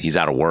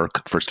out of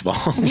work, first of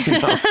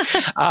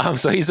all,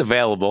 so he's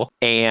available.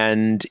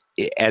 And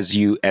as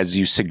you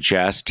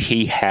suggest,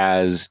 he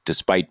has,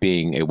 despite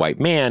being a white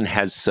man,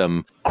 has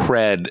some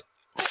cred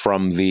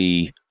from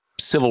the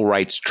civil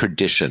rights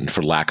tradition,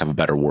 for lack of a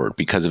better word,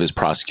 because of his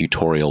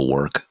prosecutorial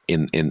work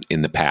in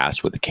the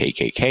past with the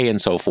KKK and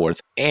so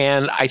forth.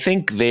 And I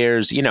think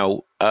there's,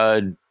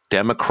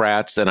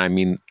 Democrats, and I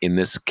mean, in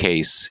this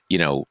case,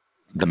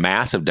 the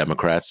mass of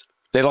Democrats,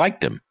 they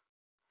liked him.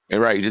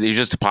 Right. He's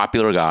just a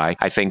popular guy.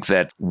 I think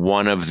that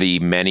one of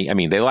the many,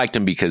 they liked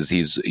him because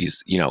he's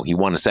he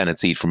won a Senate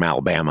seat from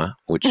Alabama,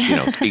 which,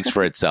 speaks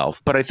for itself.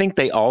 But I think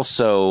they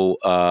also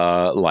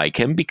like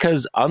him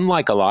because,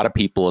 unlike a lot of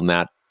people in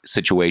that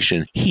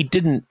situation, he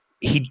didn't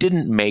he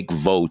didn't make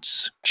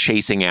votes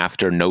chasing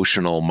after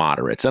notional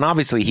moderates. And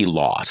obviously he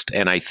lost.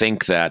 And I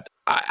think that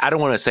I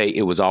don't want to say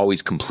it was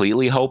always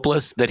completely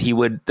hopeless that he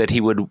would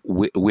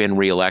win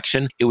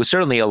re-election. It was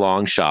certainly a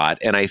long shot.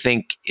 And I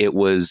think it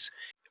was,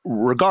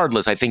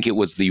 regardless, I think it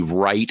was the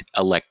right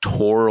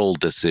electoral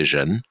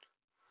decision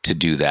to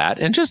do that,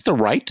 and just the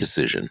right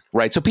decision,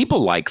 right? So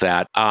people like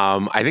that.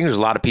 I think there's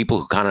a lot of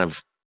people who kind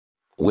of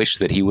wish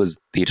that he was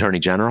the Attorney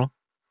General,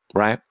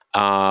 right?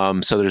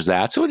 So there's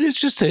that. So it's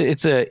just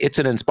it's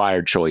an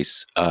inspired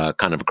choice,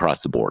 kind of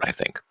across the board, I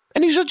think.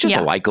 And he's just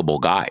a likable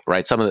guy,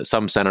 right?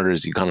 Some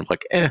senators you kind of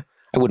like, I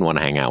wouldn't want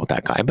to hang out with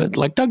that guy, but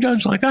like Doug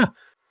Jones, like,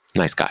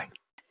 nice guy.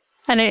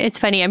 And it's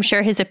funny, I'm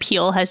sure his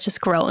appeal has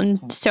just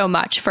grown so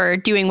much for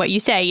doing what you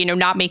say,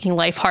 not making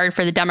life hard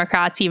for the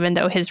Democrats, even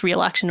though his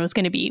reelection was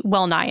going to be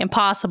well nigh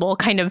impossible,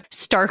 kind of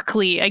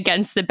starkly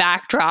against the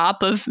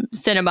backdrop of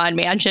Sinema and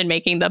Manchin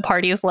making the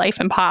party's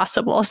life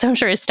impossible. So I'm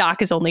sure his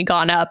stock has only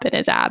gone up in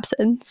his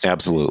absence.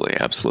 Absolutely.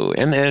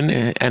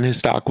 And his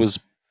stock was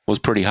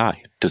pretty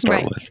high to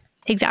start with.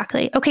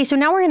 Exactly. Okay, so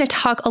now we're going to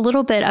talk a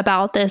little bit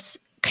about this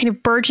kind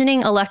of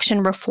burgeoning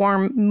election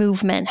reform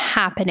movement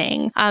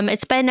happening.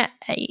 It's been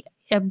a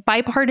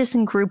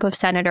bipartisan group of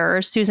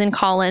senators. Susan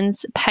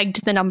Collins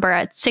pegged the number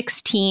at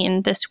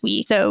 16 this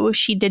week, though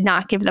she did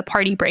not give the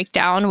party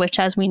breakdown, which,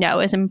 as we know,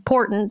 is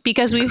important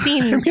because we've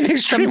seen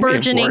some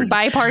burgeoning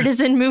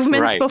bipartisan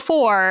movements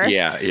before.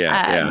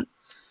 Yeah.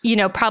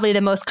 Probably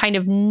the most kind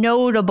of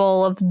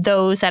notable of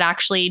those that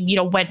actually,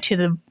 went to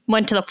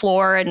the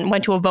floor and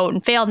went to a vote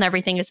and failed and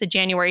everything is the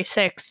January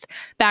 6th,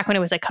 back when it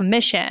was a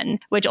commission,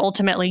 which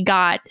ultimately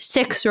got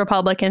 6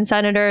 Republican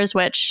senators,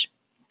 which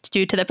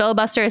due to the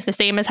filibuster is the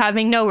same as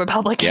having no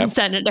Republican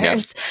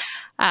senators.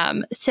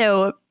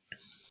 So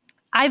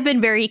I've been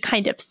very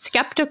kind of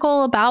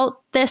skeptical about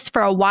this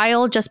for a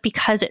while, just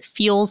because it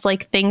feels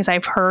like things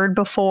I've heard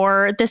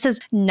before. This is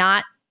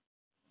not,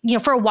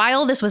 for a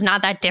while, this was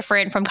not that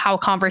different from how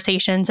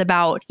conversations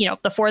about,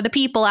 the For the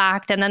People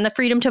Act and then the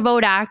Freedom to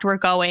Vote Act were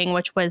going,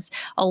 which was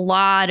a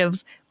lot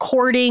of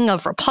courting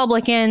of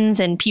Republicans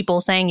and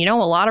people saying, a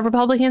lot of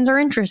Republicans are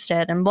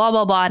interested and blah,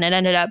 blah, blah. And it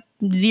ended up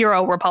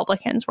 0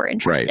 Republicans were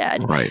interested.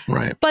 Right.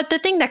 But the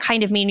thing that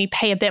kind of made me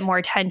pay a bit more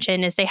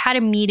attention is they had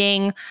a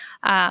meeting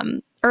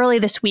early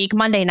this week,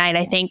 Monday night,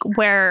 I think,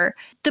 where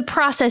the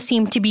process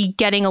seemed to be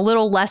getting a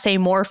little less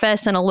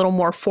amorphous and a little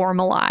more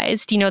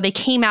formalized. They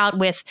came out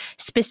with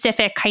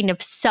specific kind of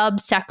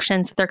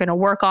subsections that they're going to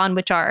work on,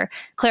 which are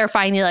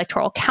clarifying the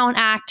Electoral Count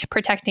Act,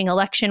 protecting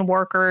election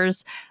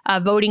workers,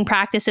 voting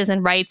practices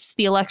and rights,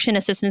 the Election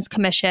Assistance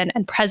Commission,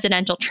 and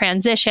presidential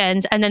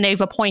transitions. And then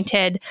they've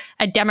appointed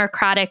a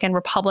Democratic and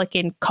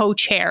Republican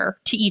co-chair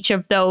to each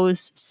of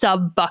those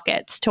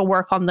sub-buckets to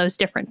work on those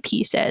different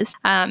pieces.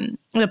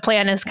 The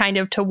plan is kind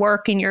of to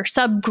work in your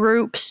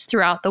subgroups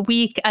throughout the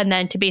week and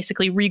then to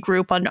basically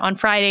regroup on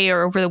Friday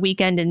or over the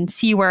weekend and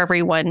see where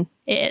everyone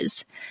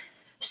is.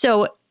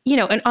 So,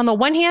 and on the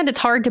one hand, it's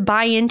hard to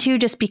buy into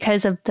just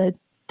because of the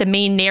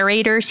main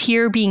narrators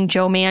here being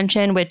Joe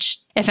Manchin, which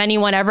if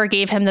anyone ever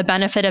gave him the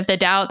benefit of the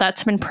doubt,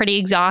 that's been pretty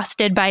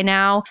exhausted by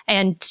now.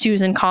 And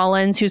Susan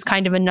Collins, who's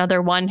kind of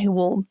another one who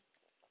will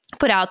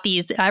put out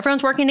these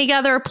everyone's working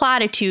together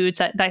platitudes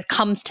that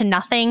comes to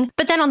nothing.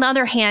 But then on the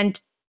other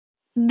hand,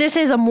 this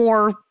is a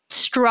more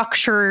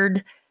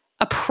structured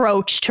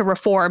approach to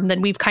reform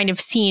than we've kind of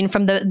seen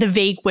from the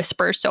vague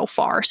whispers so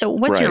far. So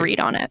what's your read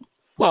on it?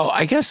 Well,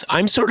 I guess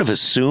I'm sort of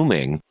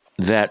assuming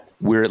that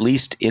we're at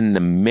least in the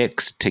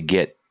mix to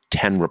get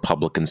 10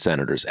 Republican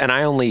senators. And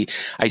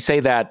I say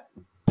that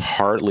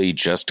partly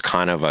just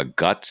kind of a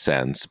gut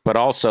sense, but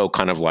also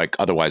kind of like,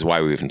 otherwise, why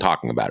are we even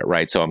talking about it,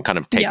 right? So I'm kind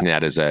of taking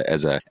that as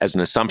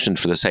an assumption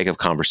for the sake of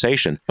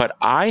conversation. But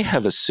I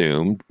have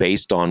assumed,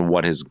 based on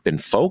what has been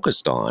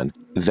focused on,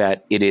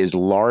 that it is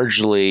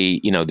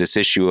largely, this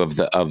issue of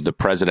the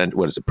president,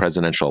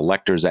 presidential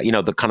electors, that,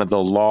 the kind of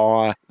the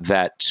law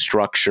that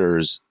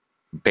structures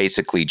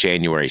basically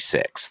January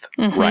 6th,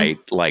 right?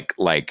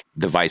 Like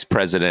the vice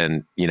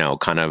president,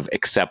 kind of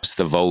accepts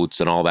the votes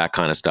and all that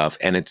kind of stuff.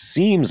 And it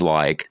seems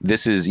like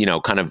this is,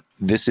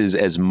 this is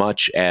as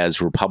much as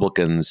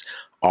Republicans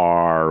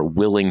are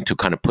willing to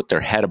kind of put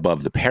their head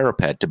above the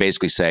parapet to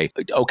basically say,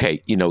 okay,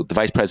 the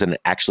vice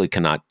president actually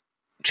cannot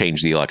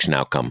change the election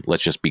outcome.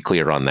 Let's just be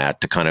clear on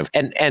that, to kind of,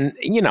 and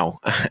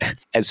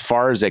as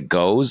far as it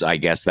goes, I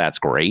guess that's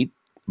great.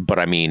 But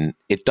I mean,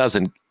 it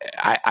doesn't,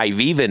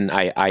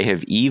 I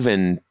have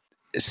even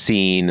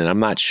seen, and I'm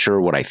not sure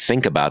what I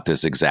think about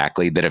this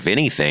exactly, that if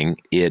anything,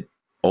 it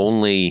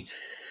only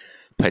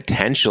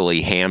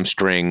potentially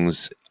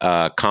hamstrings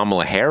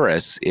Kamala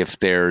Harris if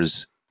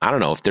there's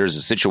a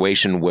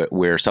situation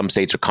where some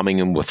states are coming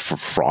in with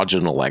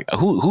fraudulent,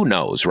 who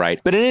knows, right?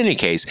 But in any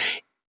case,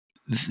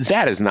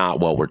 that is not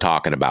what we're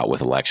talking about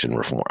with election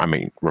reform.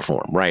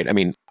 Reform, right?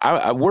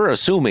 We're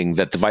assuming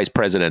that the vice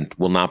president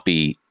will not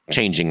be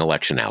changing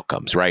election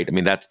outcomes, right?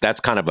 That's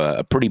kind of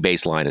a pretty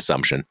baseline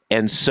assumption.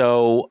 And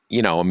so,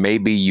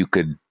 maybe you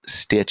could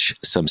stitch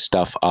some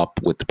stuff up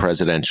with the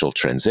presidential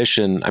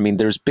transition.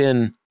 There's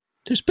been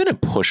there's been a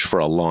push for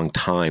a long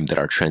time that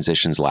our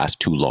transitions last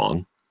too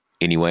long.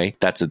 Anyway,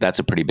 that's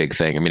a pretty big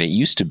thing. I mean, it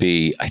used to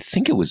be, I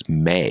think it was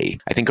May.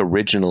 I think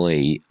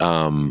originally, it's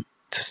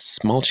a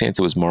small chance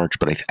it was March,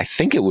 but I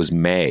think it was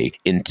May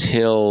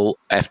until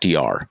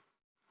FDR.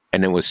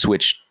 And it was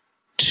switched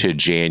to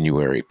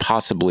January.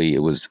 Possibly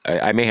it was,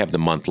 I may have the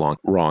month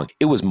wrong.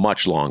 It was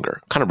much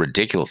longer, kind of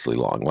ridiculously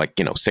long, like,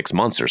 6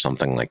 months or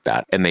something like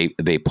that. And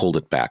they pulled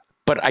it back.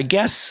 But I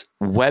guess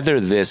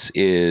whether this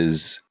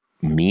is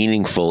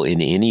meaningful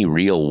in any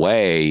real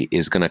way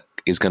is going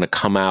to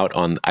come out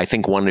on, I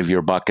think one of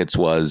your buckets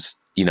was,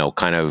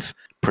 kind of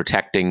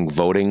protecting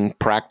voting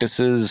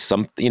practices,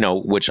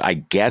 which I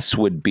guess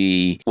would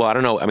be, well, I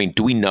don't know. I mean,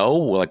 do we know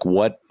like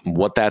what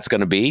that's going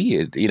to be?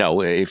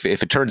 If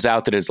it turns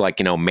out that it's like,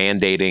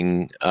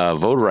 mandating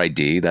voter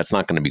ID, that's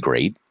not going to be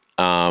great.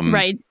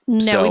 Right.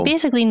 No, we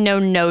basically know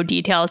no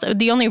details.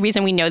 The only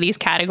reason we know these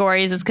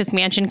categories is because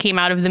Manchin came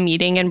out of the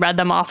meeting and read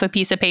them off a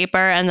piece of paper.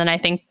 And then I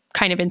think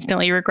kind of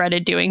instantly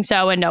regretted doing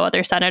so. And no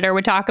other senator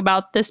would talk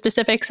about the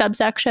specific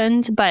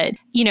subsections. But,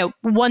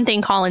 one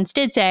thing Collins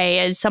did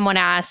say is someone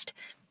asked,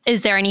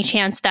 is there any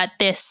chance that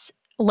this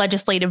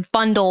legislative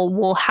bundle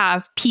will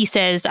have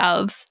pieces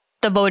of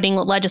the voting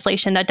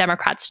legislation that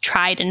Democrats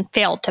tried and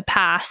failed to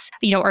pass,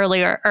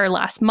 earlier or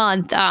last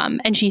month.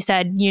 And she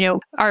said,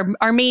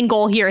 our main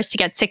goal here is to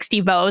get 60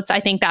 votes. I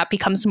think that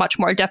becomes much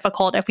more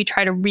difficult if we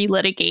try to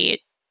relitigate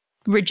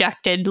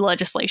rejected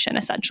legislation,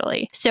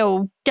 essentially.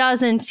 So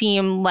doesn't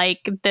seem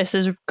like this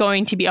is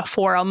going to be a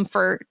forum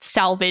for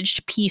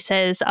salvaged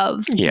pieces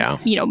of,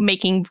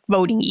 making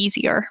voting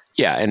easier.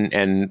 Yeah.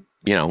 And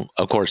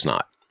of course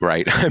not.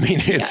 Right. I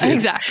mean,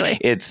 exactly.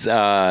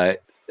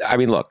 I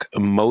mean, look,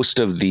 most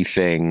of the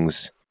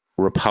things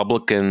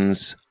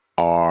Republicans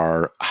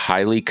are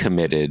highly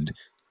committed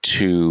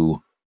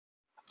to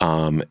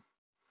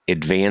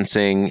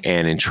advancing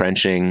and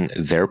entrenching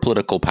their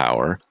political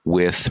power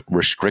with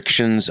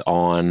restrictions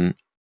on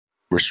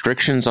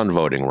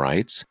voting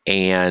rights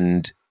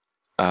and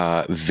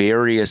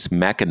various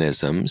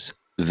mechanisms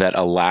that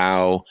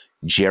allow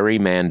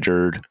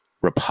gerrymandered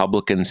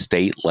Republican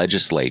state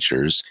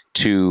legislatures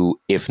to,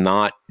 if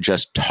not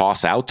just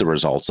toss out the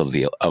results of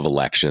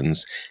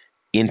elections,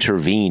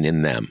 intervene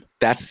in them.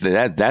 That's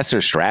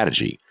their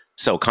strategy.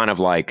 So kind of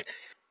like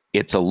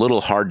it's a little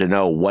hard to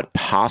know what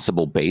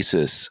possible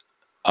basis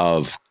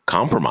of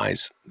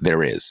compromise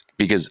there is,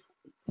 because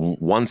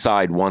one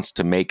side wants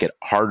to make it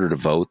harder to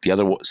vote, the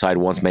other side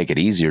wants to make it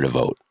easier to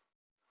vote.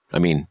 I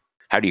mean,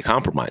 how do you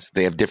compromise?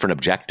 They have different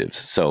objectives.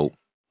 So,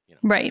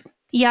 right.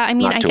 Yeah. I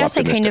mean, I guess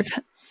I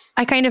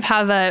kind of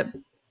have a,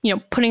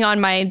 putting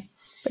on my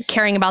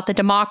caring about the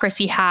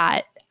democracy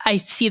hat, I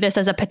see this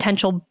as a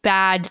potential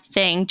bad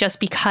thing just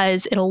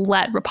because it'll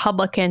let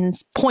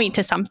Republicans point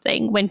to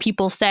something when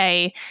people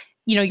say,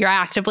 you're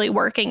actively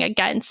working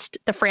against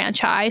the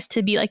franchise,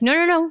 to be like,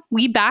 no,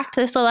 we backed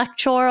this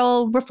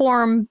electoral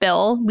reform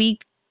bill. We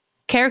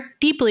care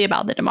deeply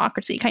about the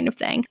democracy kind of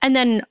thing. And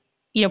then,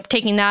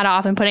 taking that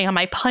off and putting on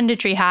my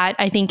punditry hat,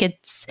 I think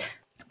it's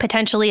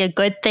potentially a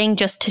good thing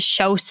just to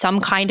show some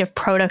kind of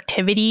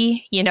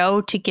productivity,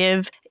 to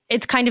give,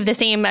 it's kind of the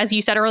same as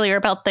you said earlier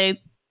about the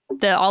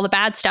all the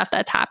bad stuff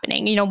that's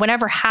happening.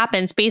 Whatever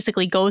happens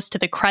basically goes to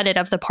the credit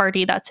of the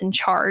party that's in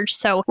charge.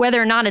 So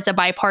whether or not it's a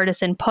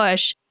bipartisan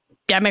push,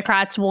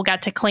 Democrats will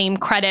get to claim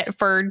credit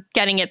for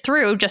getting it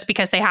through just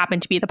because they happen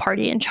to be the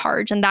party in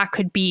charge. And that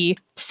could be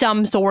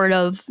some sort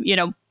of,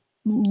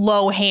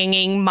 low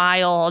hanging,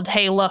 mild,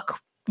 hey, look,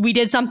 we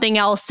did something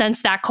else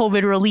since that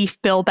COVID relief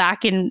bill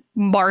back in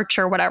March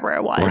or whatever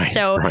it was.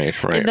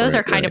 Right, those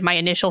are kind of my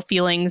initial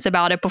feelings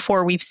about it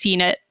before we've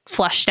seen it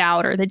fleshed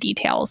out or the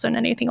details and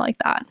anything like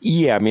that.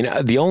 Yeah, I mean,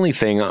 the only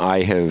thing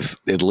I have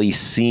at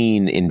least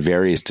seen in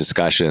various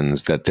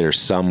discussions that there's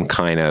some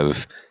kind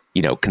of,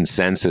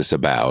 consensus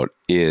about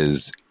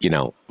is, we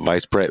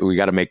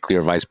got to make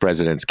clear vice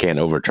presidents can't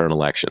overturn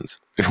elections,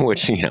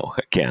 which,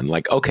 again,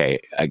 like, okay,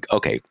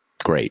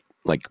 great.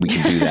 Like we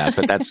can do that,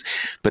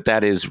 but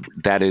that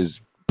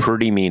is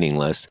pretty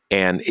meaningless.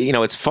 And,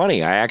 it's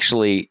funny. I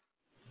think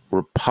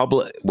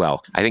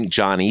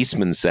John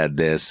Eastman said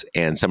this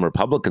and some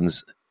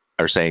Republicans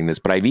are saying this,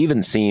 but I've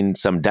even seen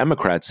some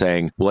Democrats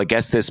saying, well, I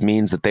guess this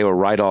means that they were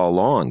right all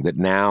along, that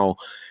now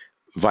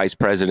vice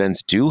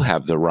presidents do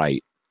have the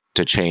right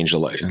to change the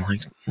law.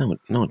 Like,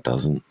 no, it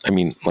doesn't. I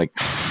mean, like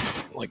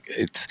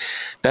it's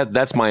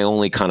that's my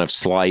only kind of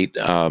slight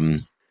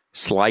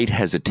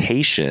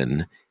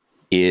hesitation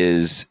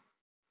is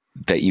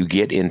that you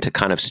get into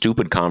kind of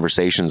stupid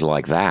conversations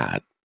like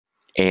that.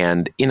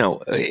 And,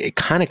 it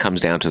kind of comes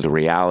down to the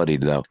reality,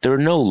 though. There are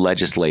no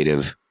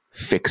legislative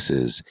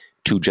fixes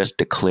to just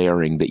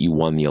declaring that you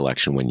won the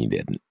election when you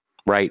didn't,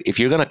 right? If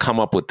you're going to come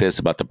up with this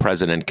about the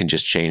president can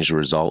just change the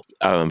result,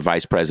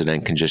 vice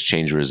president can just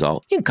change the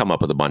result, you can come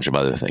up with a bunch of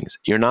other things.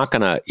 You're not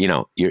going to,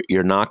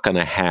 you're not going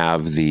to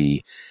have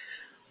the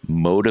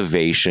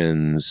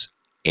motivations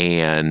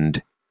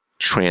and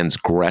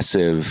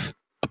transgressive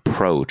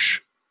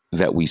approach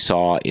that we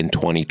saw in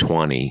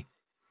 2020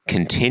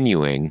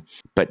 continuing.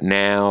 But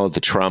now the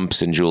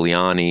Trumps and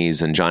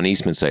Giulianis and John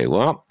Eastman say,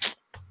 well,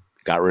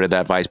 got rid of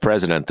that vice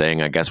president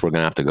thing. I guess we're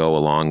going to have to go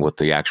along with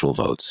the actual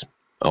votes.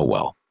 Oh,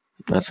 well,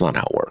 that's not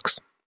how it works.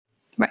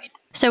 Right.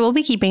 So we'll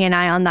be keeping an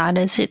eye on that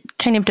as it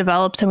kind of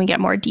develops and we get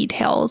more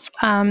details.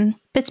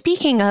 But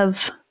speaking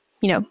of,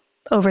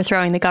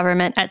 overthrowing the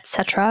government,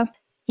 etc.,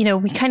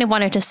 we kind of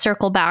wanted to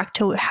circle back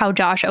to how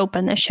Josh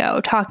opened the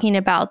show, talking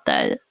about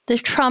the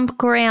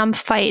Trump-Graham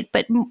fight,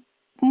 but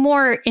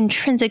more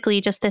intrinsically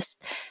just this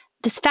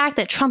fact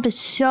that Trump is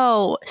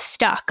so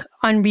stuck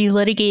on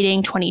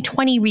relitigating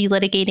 2020,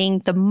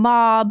 relitigating the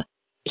mob.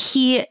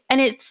 And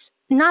it's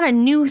not a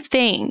new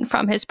thing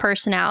from his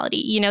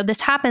personality. This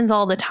happens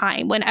all the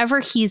time. Whenever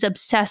he's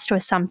obsessed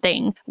with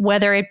something,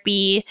 whether it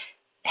be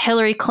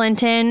Hillary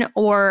Clinton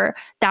or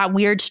that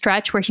weird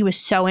stretch where he was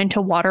so into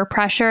water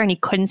pressure and he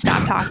couldn't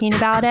stop talking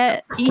about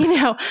it,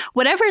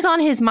 whatever's on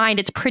his mind,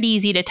 it's pretty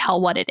easy to tell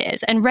what it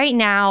is. And right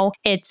now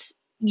it's,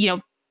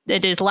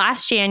 it is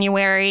last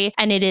January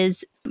and it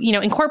is,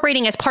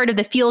 incorporating as part of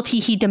the fealty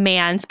he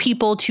demands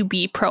people to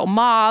be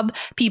pro-mob,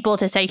 people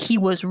to say he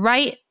was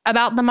right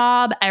about the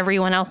mob,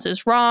 everyone else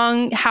is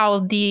wrong, how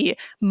the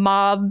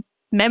mob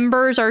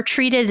members are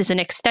treated is an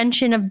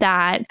extension of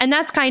that. And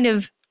that's kind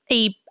of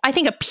I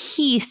think a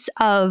piece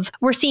of,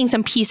 we're seeing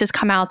some pieces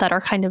come out that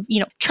are kind of,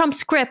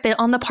 Trump's grip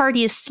on the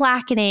party is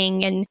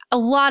slackening. And a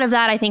lot of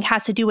that, I think,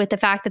 has to do with the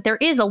fact that there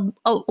is a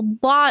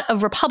lot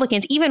of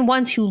Republicans, even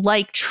ones who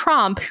like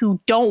Trump,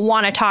 who don't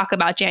want to talk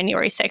about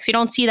January 6th. You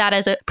don't see that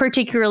as a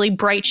particularly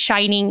bright,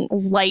 shining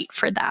light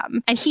for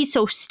them. And he's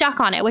so stuck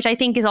on it, which I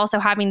think is also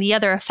having the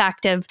other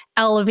effect of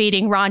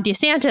elevating Ron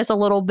DeSantis a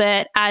little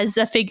bit as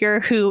a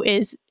figure who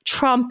is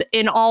Trump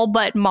in all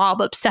but mob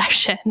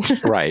obsession.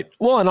 Right.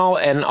 Well,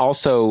 and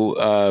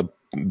also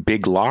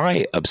big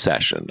lie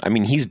obsession. I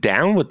mean, he's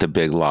down with the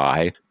big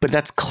lie, but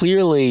that's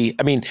clearly,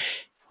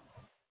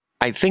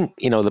 I think,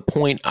 the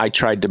point I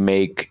tried to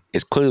make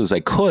as clearly as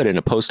I could in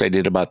a post I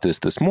did about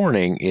this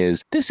morning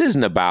is this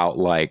isn't about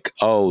like,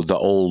 oh, the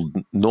old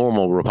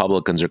normal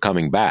Republicans are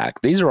coming back.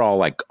 These are all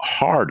like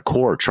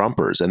hardcore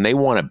Trumpers and they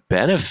want to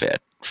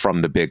benefit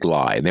from the big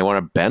lie and they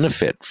want to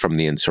benefit from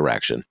the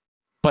insurrection.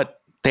 But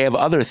they have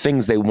other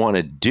things they want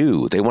to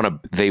do. They want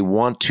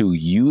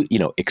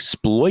to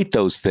exploit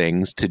those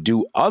things to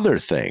do other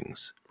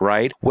things,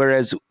 right?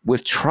 Whereas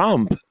with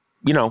Trump,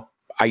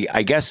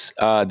 I guess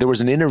there was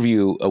an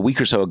interview a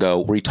week or so ago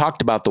where he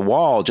talked about the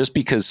wall just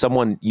because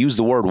someone used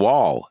the word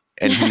wall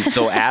and he's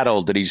so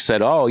addled that he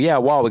said, oh yeah,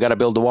 wall, we got to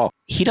build a wall.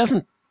 He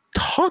doesn't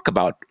talk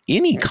about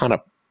any kind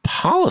of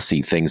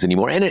policy things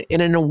anymore. And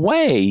in a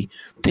way,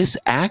 this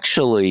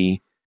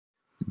actually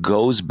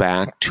goes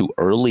back to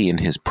early in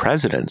his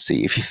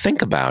presidency. If you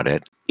think about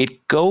it,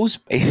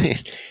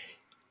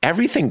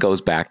 everything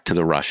goes back to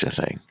the Russia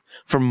thing.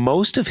 For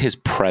most of his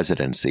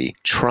presidency,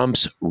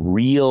 Trump's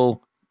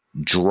real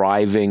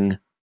driving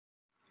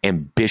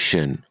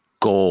ambition,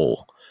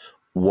 goal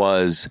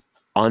was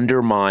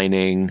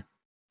undermining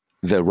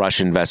the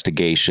Russia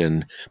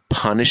investigation,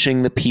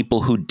 punishing the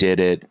people who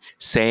did it,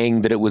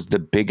 saying that it was the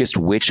biggest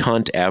witch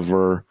hunt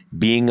ever,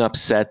 being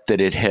upset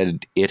that it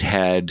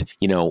had,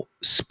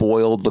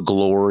 spoiled the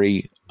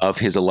glory of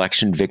his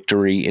election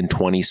victory in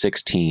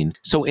 2016.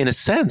 So in a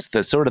sense,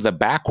 the sort of the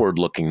backward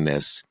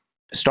lookingness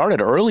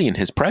started early in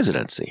his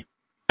presidency.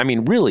 I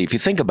mean, really, if you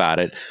think about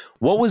it,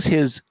 what was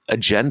his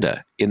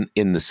agenda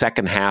in the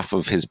second half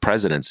of his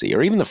presidency,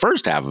 or even the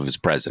first half of his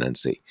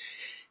presidency?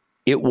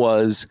 It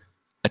was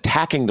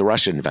attacking the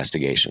Russia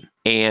investigation.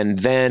 And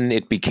then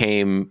it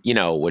became,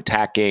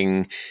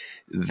 attacking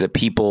the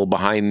people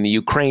behind the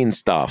Ukraine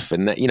stuff.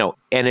 And,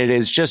 and it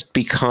has just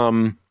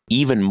become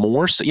even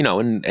more so,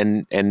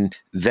 and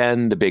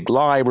then the big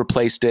lie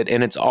replaced it.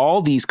 And it's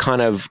all these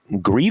kind of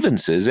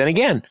grievances. And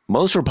again,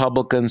 most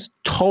Republicans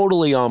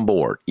totally on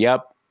board.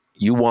 Yep.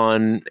 You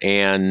won,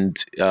 and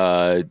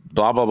blah,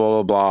 blah, blah,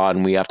 blah, blah.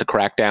 And we have to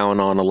crack down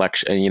on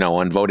election,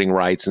 on voting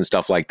rights and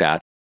stuff like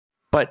that.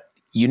 But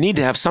you need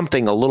to have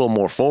something a little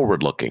more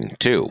forward looking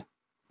too,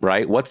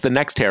 right? What's the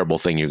next terrible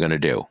thing you're going to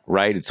do,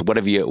 right? It's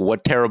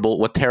what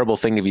terrible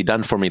thing have you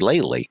done for me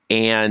lately?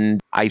 And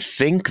I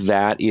think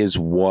that is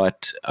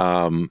what,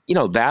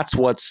 that's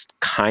what's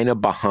kind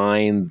of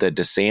behind the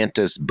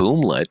DeSantis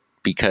boomlet,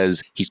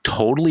 because he's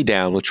totally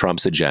down with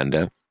Trump's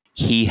agenda.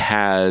 He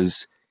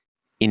has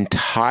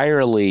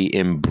entirely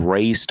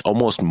embraced,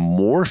 almost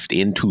morphed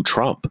into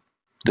Trump.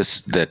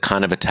 The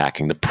kind of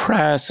attacking the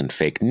press and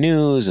fake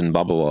news and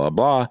blah, blah, blah,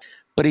 blah.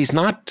 But he's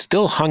not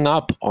still hung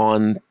up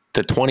on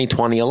the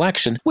 2020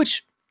 election,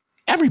 which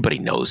everybody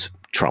knows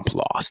Trump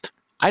lost.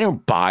 I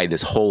don't buy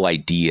this whole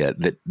idea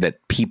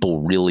that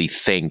people really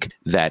think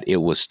that it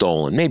was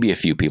stolen. Maybe a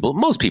few people.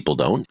 Most people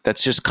don't.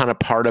 That's just kind of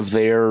part of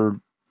their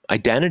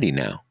identity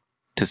now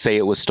to say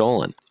it was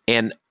stolen.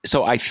 And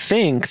so I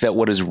think that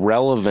what is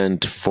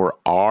relevant for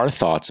our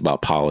thoughts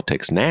about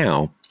politics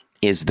now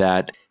is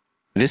that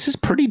this is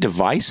pretty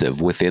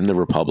divisive within the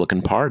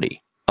Republican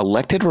Party.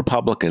 Elected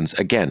Republicans,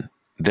 again,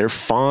 they're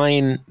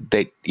fine.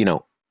 They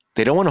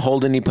don't want to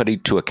hold anybody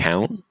to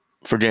account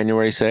for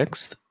January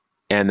 6th.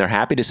 And they're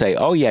happy to say,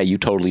 oh, yeah, you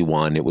totally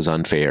won. It was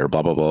unfair,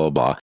 blah, blah, blah, blah,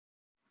 blah.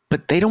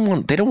 But they don't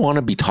want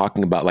to be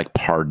talking about like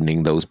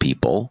pardoning those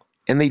people.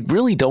 And they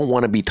really don't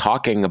want to be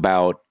talking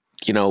about,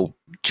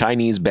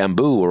 Chinese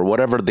bamboo or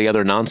whatever the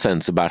other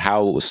nonsense about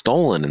how it was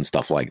stolen and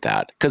stuff like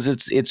that. Because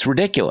it's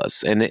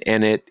ridiculous. And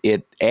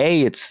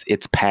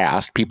it's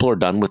past. People are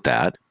done with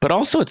that. But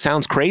also it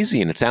sounds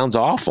crazy and it sounds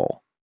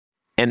awful.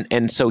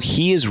 And so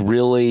he is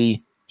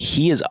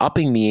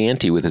upping the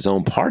ante with his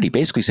own party,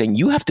 basically saying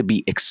you have to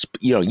be,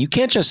 you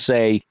can't just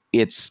say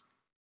it's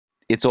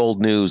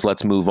old news,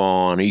 let's move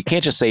on. Or you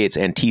can't just say it's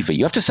Antifa.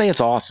 You have to say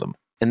it's awesome.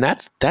 And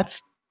that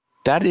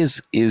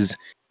is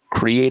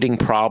creating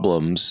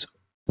problems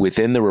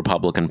within the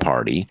Republican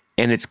Party.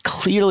 And it's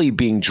clearly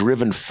being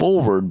driven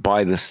forward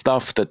by the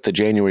stuff that the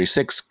January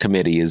 6th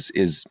committee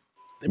is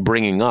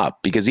bringing up,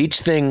 because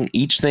each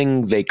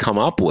thing they come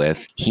up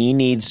with, he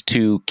needs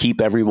to keep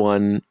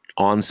everyone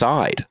on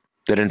side.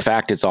 That in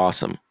fact, it's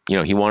awesome.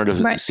 He wanted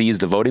to seize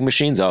the voting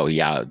machines. Oh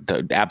yeah,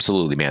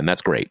 absolutely, man.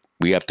 That's great.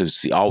 We have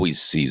to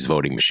always seize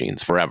voting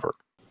machines forever.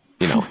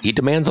 He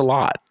demands a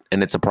lot,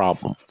 and it's a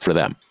problem for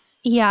them.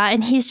 Yeah.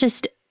 And he's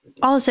just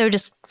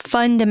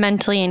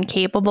fundamentally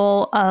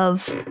incapable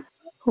of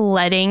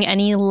letting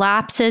any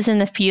lapses in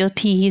the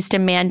fealty he's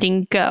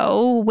demanding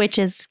go, which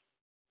is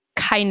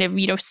kind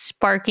of,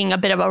 sparking a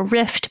bit of a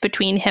rift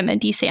between him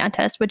and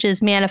DeSantis, which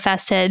is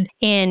manifested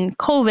in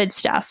COVID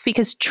stuff,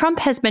 because Trump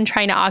has been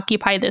trying to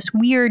occupy this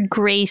weird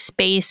gray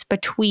space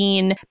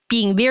between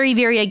being very,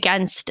 very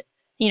against,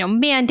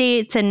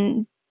 mandates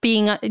and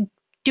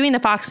doing the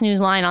Fox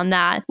News line on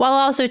that, while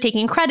also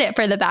taking credit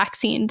for the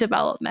vaccine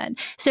development.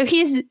 So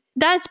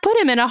that's put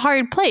him in a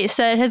hard place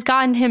that has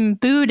gotten him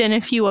booed in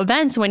a few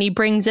events when he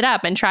brings it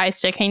up and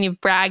tries to kind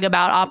of brag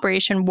about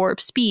Operation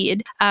Warp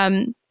Speed.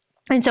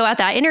 And so at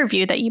that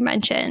interview that you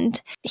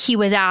mentioned, he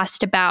was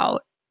asked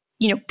about,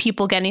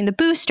 people getting the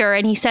booster.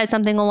 And he said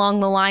something along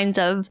the lines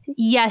of,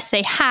 yes,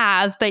 they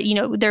have, but,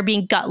 they're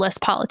being gutless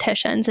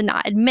politicians and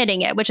not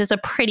admitting it, which is a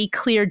pretty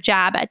clear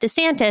jab at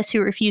DeSantis,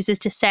 who refuses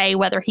to say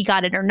whether he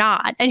got it or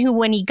not. And who,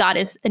 when he got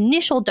his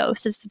initial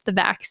doses of the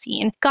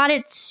vaccine, got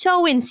it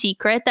so in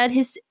secret that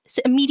his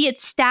immediate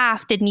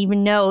staff didn't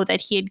even know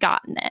that he had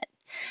gotten it.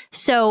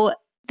 So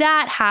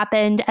that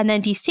happened. And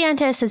then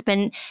DeSantis has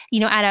been,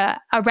 at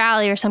a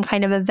rally or some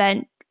kind of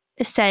event,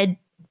 said,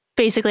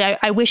 basically,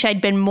 I wish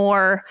I'd been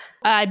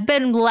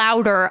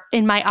louder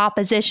in my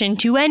opposition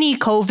to any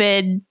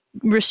COVID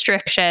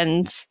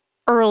restrictions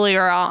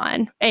earlier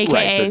on,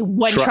 aka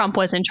when Trump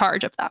was in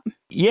charge of them.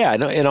 Yeah.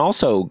 And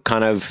also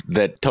kind of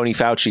that Tony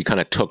Fauci kind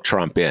of took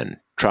Trump in.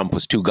 Trump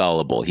was too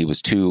gullible. He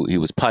was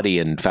putty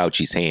in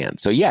Fauci's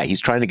hands. So yeah,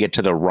 he's trying to get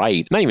to the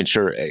right. Not even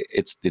sure.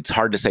 It's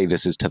hard to say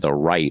this is to the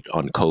right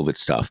on COVID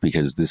stuff,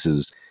 because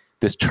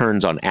this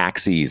turns on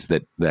axes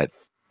that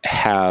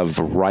have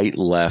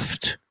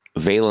right-left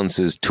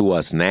valences to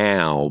us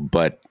now,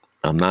 but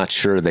I'm not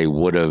sure they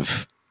would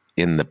have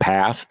in the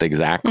past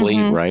exactly,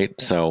 right?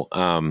 So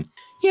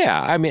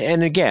yeah, I mean,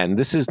 and again,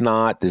 this is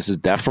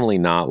definitely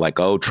not like,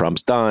 oh,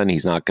 Trump's done,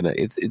 he's not gonna.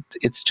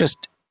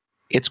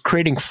 It's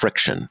creating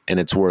friction, and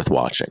it's worth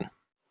watching.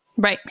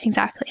 Right,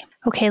 exactly.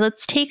 Okay,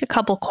 let's take a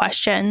couple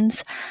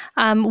questions.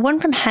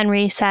 One from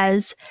Henry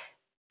says,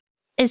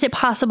 is it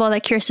possible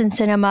that Kyrsten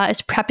Sinema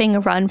is prepping a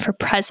run for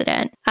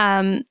president?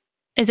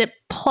 Is it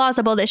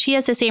plausible that she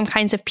has the same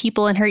kinds of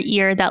people in her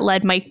ear that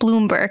led Mike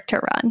Bloomberg to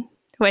run?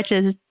 Which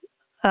is,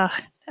 I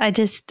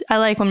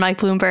like when Mike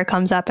Bloomberg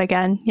comes up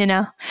again,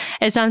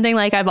 It's something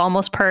like I've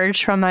almost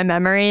purged from my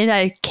memory.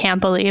 I can't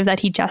believe that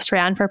he just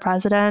ran for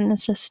president.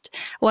 It's just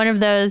one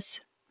of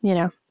those,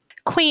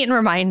 quaint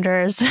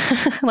reminders,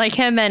 like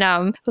him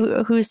and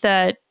who's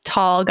the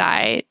tall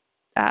guy?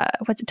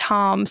 What's it?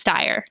 Tom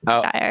Steyer.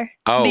 Steyer.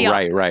 Oh,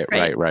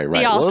 right.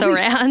 He also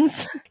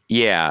rans.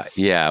 Yeah.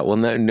 Well,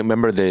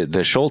 remember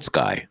the Schultz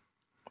guy,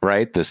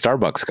 right? The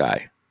Starbucks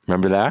guy.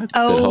 Remember that?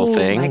 Oh, the whole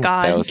thing? My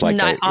God. That was like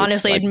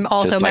honestly,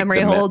 also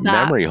memory hold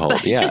that. Memory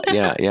hold.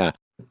 Yeah.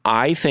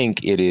 I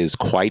think it is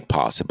quite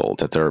possible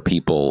that there are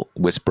people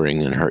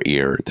whispering in her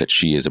ear that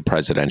she is a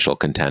presidential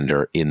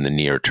contender in the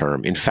near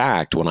term. In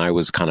fact, when I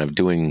was kind of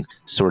doing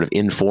sort of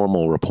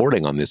informal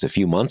reporting on this a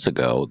few months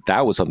ago,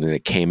 that was something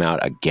that came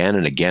out again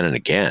and again and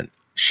again.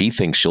 She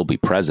thinks she'll be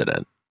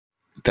president.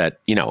 That,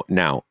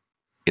 now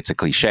it's a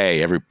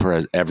cliche.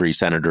 Every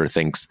senator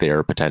thinks they're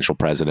a potential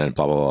president,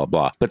 blah, blah, blah,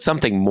 blah. But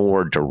something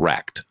more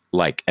direct,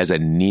 like as a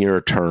near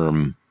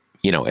term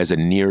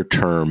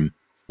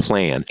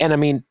plan. And I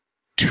mean,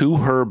 to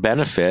her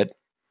benefit,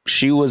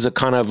 she was a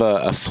kind of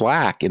a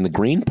flack in the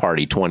Green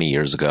Party 20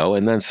 years ago.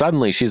 And then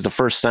suddenly she's the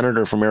first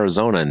senator from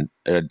Arizona, and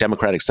a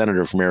Democratic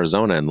senator from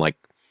Arizona in like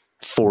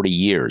 40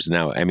 years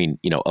now. I mean,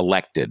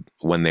 elected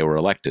when they were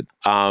elected.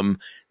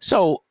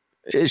 So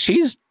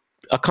she's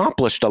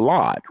accomplished a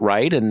lot,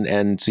 right?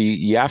 And so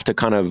you have to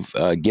kind of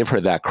give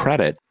her that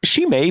credit.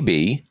 She may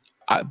be,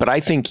 but I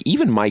think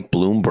even Mike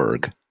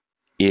Bloomberg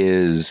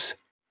was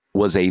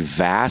a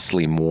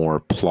vastly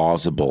more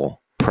plausible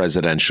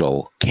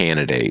presidential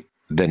candidate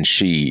than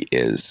she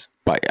is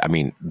by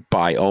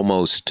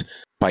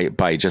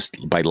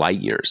light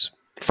years.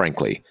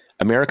 frankly.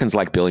 Americans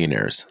like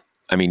billionaires.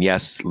 I mean,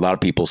 yes, a lot of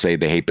people say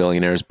they hate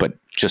billionaires, but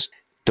just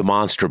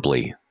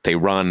demonstrably, they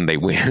run, they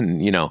win.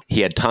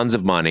 He had tons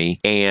of money,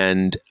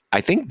 and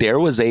I think there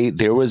was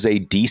a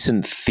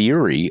decent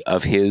theory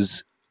of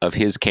his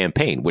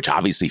campaign, which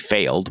obviously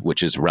failed,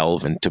 which is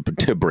relevant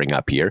to bring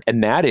up here,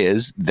 and that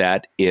is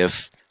that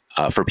if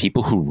for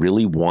people who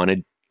really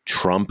wanted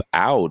Trump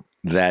out,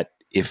 that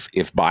if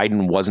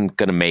Biden wasn't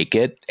going to make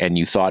it, and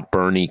you thought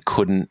Bernie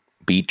couldn't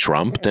beat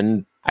Trump,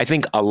 then I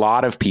think a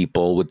lot of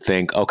people would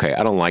think, okay,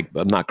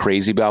 I'm not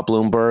crazy about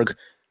Bloomberg,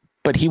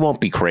 but he won't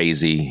be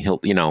crazy.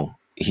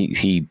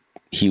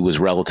 He was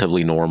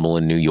relatively normal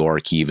in New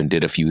York. He even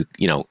did a few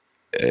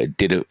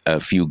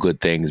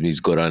good things. He's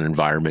good on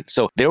environment.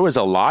 So there was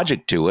a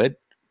logic to it,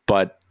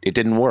 but it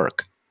didn't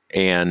work.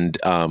 And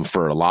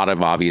for a lot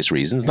of obvious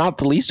reasons, not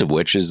the least of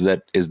which is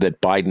that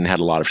Biden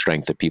had a lot of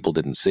strength that people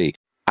didn't see.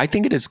 I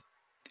think it is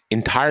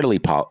entirely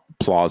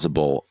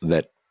plausible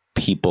that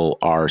people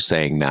are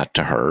saying that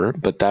to her,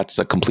 but that's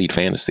a complete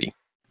fantasy.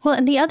 Well,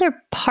 and the other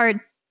part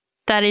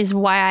that is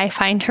why I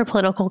find her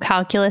political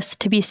calculus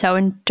to be so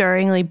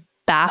enduringly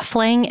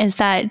baffling is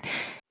that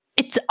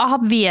it's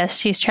obvious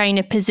she's trying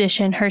to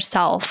position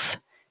herself,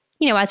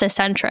 as a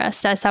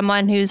centrist, as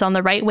someone who's on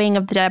the right wing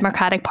of the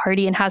Democratic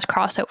Party and has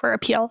crossover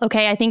appeal.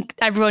 Okay, I think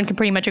everyone can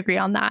pretty much agree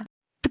on that.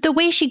 But the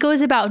way she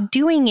goes about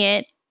doing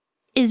it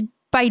is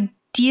by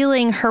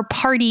dealing her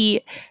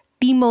party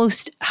the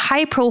most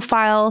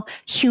high-profile,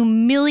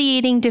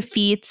 humiliating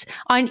defeats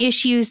on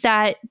issues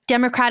that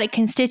Democratic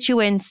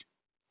constituents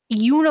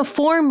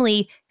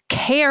uniformly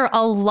care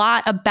a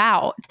lot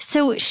about.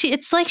 So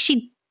it's like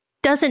she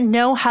doesn't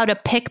know how to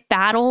pick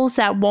battles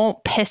that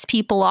won't piss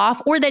people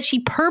off, or that she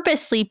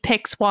purposely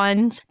picks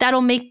ones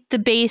that'll make the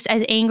base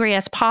as angry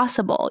as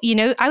possible.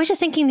 I was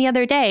just thinking the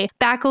other day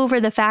back over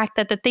the fact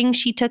that the things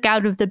she took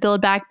out of the Build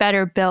Back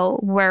Better bill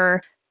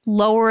were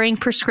lowering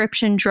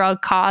prescription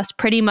drug costs,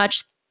 pretty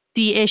much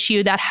the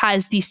issue that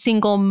has the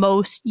single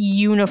most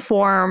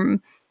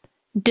uniform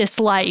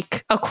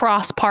dislike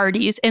across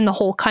parties in the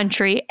whole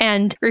country,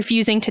 and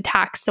refusing to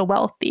tax the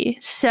wealthy.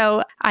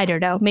 So I don't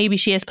know. Maybe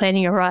she is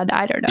planning a run.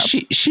 I don't know.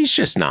 She's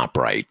just not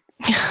bright,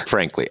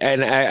 frankly.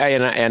 And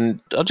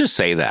I'll just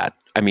say that.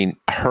 I mean,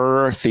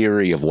 her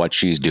theory of what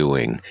she's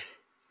doing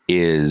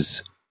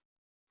is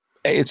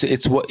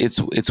it's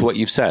what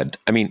you've said.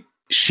 I mean,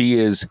 she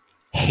is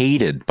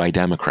hated by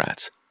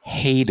Democrats.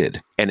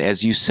 Hated. And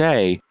as you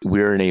say,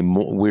 we're in a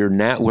more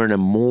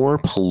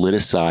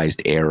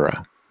politicized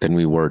era than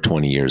we were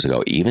 20 years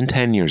ago, even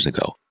 10 years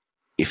ago.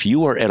 If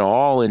you are at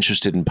all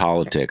interested in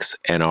politics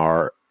and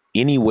are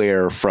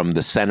anywhere from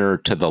the center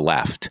to the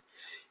left,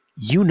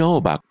 you know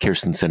about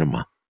Kyrsten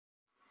Sinema.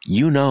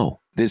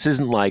 This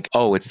isn't like,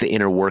 oh, it's the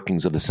inner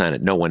workings of the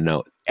Senate. No one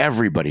knows.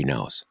 Everybody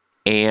knows.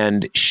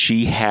 And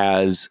she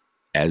has,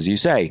 as you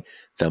say,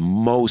 the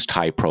most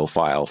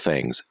high-profile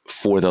things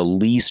for the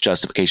least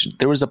justification.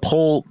 There was a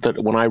poll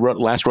that when I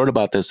last wrote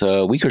about this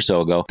a week or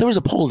so ago, there was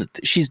a poll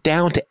that she's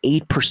down to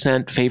 8%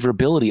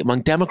 favorability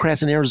among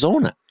Democrats in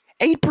Arizona.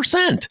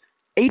 8%.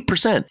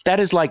 8%.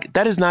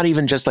 That is not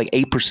even just like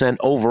 8%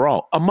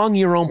 overall among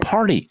your own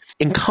party.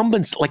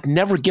 Incumbents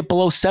never get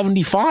below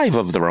 75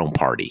 of their own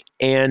party.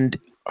 And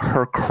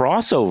her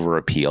crossover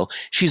appeal,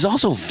 she's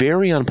also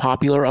very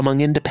unpopular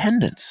among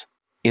independents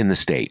in the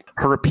state.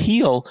 Her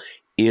appeal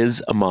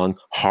is among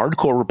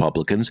hardcore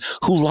Republicans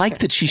who like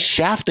that she's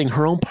shafting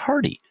her own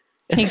party.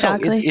 And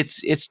exactly.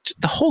 So it's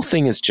the whole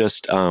thing is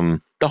just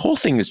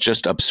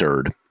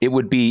absurd. It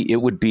would be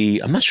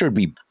I'm not sure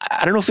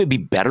I don't know if it'd be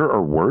better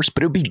or worse,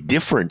 but it would be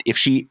different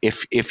if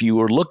you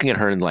were looking at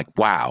her and like,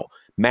 wow,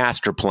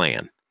 master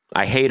plan.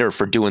 I hate her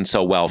for doing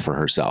so well for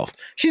herself.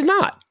 She's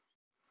not.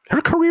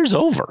 Her career's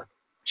over.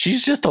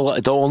 She's just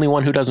the only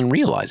one who doesn't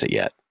realize it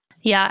yet.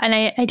 Yeah, and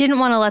I didn't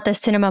want to let the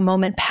Sinema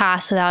moment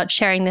pass without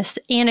sharing this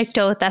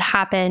anecdote that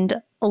happened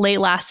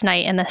late last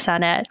night in the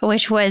Senate,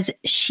 which was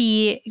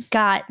she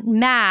got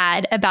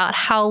mad about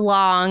how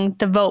long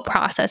the vote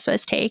process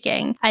was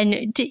taking.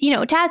 And,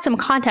 to add some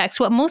context,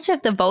 what most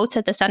of the votes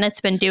that the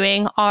Senate's been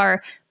doing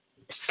are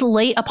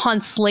slate upon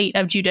slate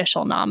of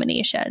judicial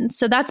nominations.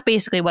 So that's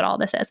basically what all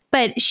this is.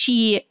 But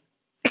she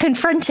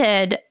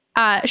confronted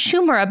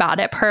Schumer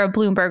about it, per a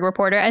Bloomberg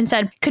reporter, and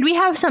said, could we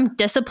have some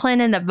discipline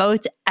in the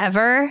votes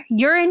ever?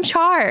 You're in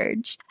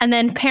charge. And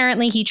then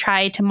apparently he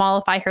tried to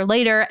mollify her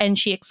later, and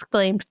she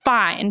exclaimed,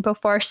 fine,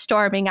 before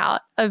storming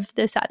out of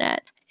the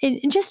Senate.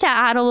 And just to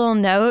add a little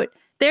note,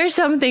 there's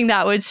something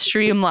that would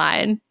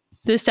streamline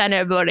the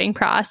Senate voting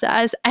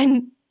process,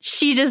 and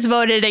she just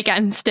voted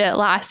against it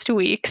last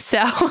week. So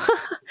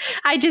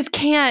I just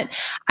can't.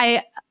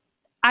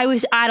 I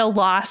was at a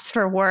loss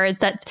for words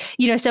that,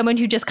 someone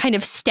who just kind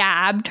of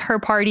stabbed her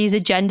party's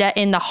agenda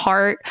in the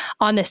heart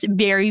on this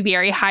very,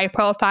 very high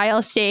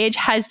profile stage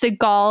has the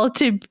gall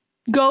to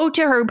go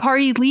to her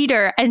party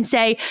leader and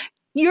say,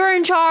 you're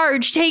in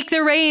charge, take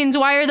the reins.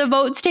 Why are the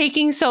votes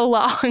taking so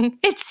long?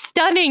 It's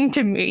stunning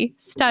to me.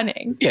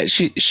 Stunning. Yeah,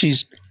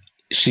 she's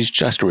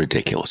just a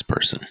ridiculous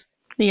person.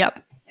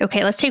 Yep.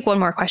 Okay, let's take one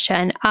more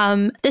question.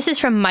 This is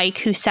from Mike,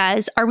 who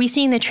says, are we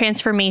seeing the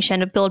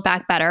transformation of Build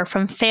Back Better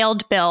from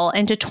failed bill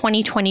into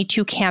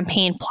 2022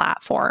 campaign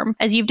platform?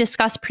 As you've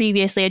discussed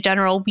previously, a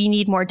general "we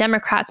need more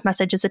Democrats"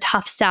 message is a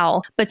tough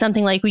sell, but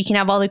something like "we can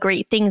have all the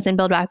great things in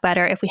Build Back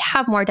Better if we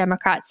have more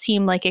Democrats"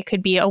 seem like it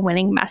could be a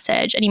winning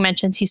message. And he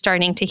mentions he's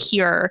starting to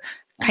hear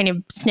kind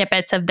of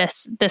snippets of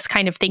this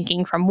kind of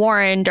thinking from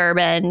Warren,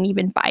 Durbin,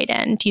 even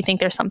Biden. Do you think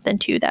there's something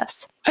to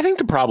this? I think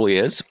there probably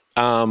is.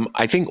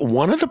 I think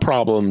one of the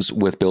problems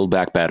with Build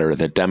Back Better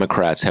that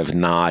Democrats have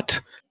not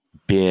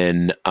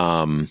been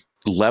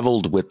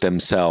leveled with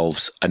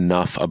themselves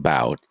enough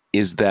about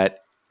is that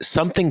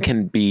something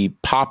can be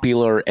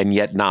popular and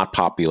yet not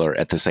popular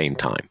at the same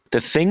time. The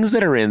things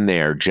that are in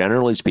there,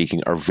 generally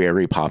speaking, are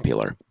very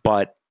popular.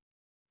 But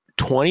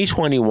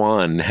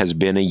 2021 has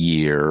been a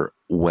year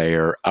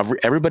where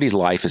everybody's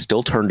life is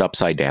still turned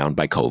upside down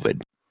by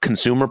COVID.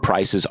 Consumer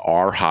prices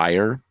are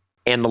higher.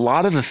 And a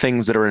lot of the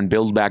things that are in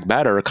Build Back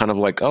Better are kind of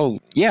like, oh,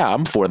 yeah,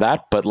 I'm for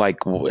that. But like,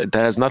 that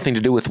has nothing to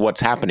do with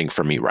what's happening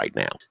for me right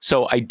now.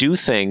 So I do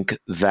think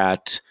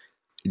that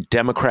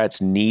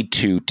Democrats need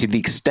to the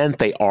extent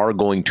they are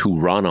going to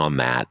run on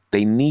that,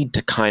 they need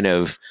to kind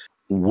of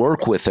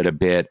work with it a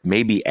bit,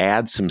 maybe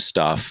add some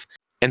stuff.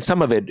 And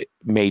some of it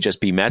may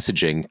just be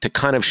messaging to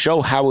kind of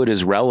show how it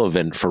is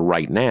relevant for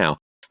right now.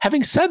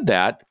 Having said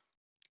that,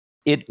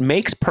 it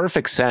makes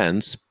perfect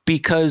sense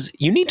because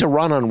you need to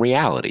run on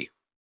reality.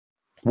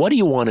 What do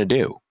you want to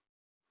do?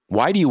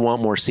 Why do you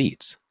want more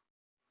seats?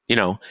 You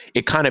know,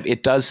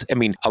 it does. I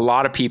mean, a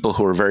lot of people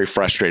who are very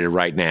frustrated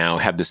right now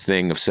have this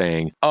thing of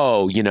saying,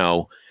 oh, you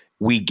know,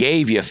 we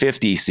gave you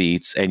 50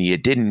 seats and you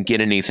didn't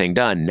get anything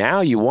done.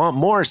 Now you want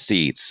more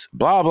seats,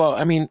 blah, blah.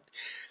 I mean,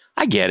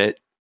 I get it.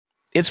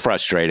 It's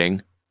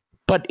frustrating,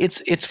 but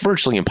it's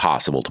virtually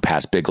impossible to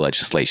pass big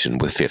legislation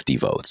with 50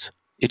 votes.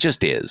 It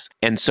just is.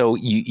 And so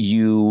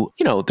you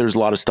know, there's a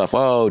lot of stuff.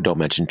 Oh, don't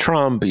mention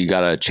Trump. You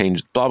got to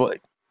change blah, blah.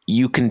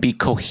 You can be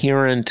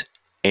coherent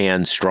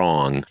and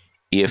strong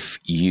if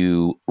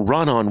you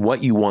run on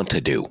what you want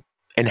to do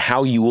and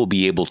how you will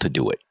be able to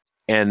do it.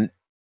 And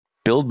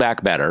Build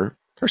Back Better,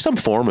 or some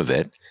form of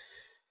it,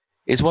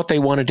 is what they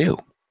want to do,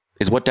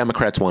 is what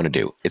Democrats want to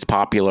do. It's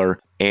popular.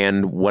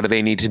 And what do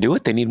they need to do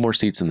it? They need more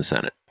seats in the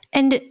Senate.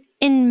 And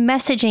in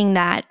messaging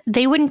that,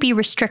 they wouldn't be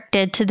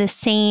restricted to the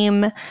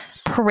same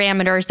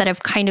parameters that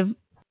have kind of,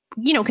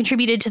 you know,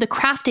 contributed to the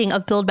crafting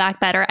of Build Back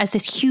Better as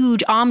this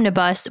huge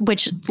omnibus,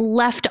 which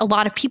left a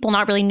lot of people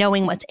not really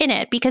knowing what's in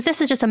it, because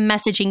this is just a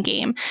messaging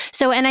game.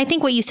 So, and I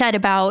think what you said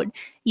about,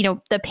 you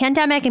know, the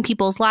pandemic and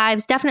people's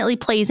lives definitely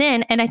plays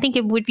in. And I think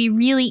it would be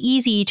really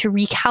easy to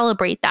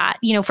recalibrate that.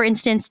 You know, for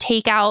instance,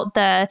 take out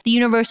the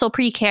universal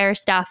pre-care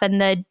stuff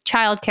and the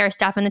child care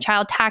stuff and the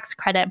child tax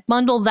credit,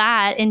 bundle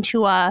that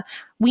into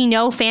we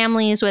know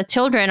families with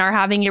children are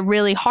having it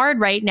really hard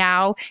right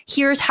now.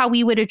 Here's how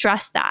we would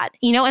address that,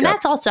 you know, and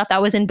that's all stuff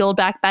that was in Build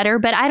Back Better.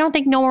 But I don't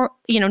think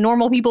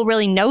normal people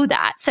really know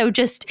that. So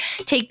just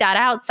take that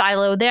out,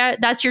 silo there.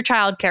 That's your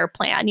child care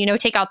plan. You know,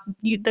 take out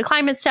the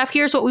climate stuff.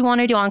 Here's what we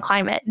want to do on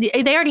climate.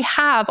 They already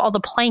have all the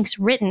planks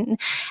written.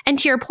 And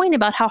to your point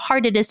about how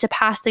hard it is to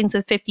pass things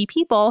with 50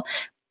 people,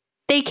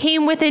 they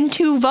came within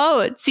 2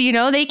 votes. You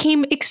know, they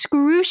came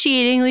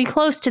excruciatingly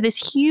close to this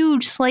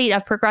huge slate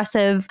of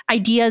progressive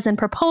ideas and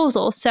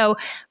proposals. So,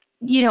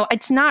 you know,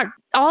 it's not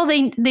all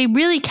they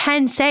really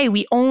can say.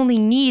 We only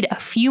need a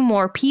few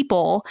more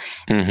people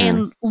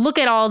and look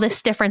at all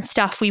this different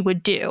stuff we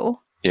would do.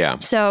 Yeah.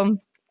 So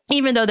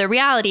even though the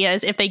reality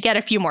is if they get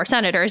a few more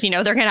senators, you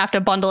know, they're going to have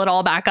to bundle it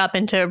all back up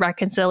into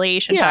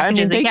reconciliation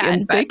packages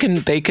again.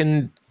 They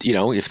can, you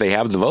know, if they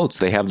have the votes,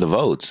 they have the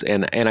votes.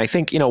 And I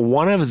think, you know,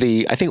 one of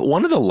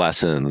the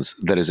lessons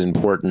that is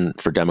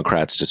important for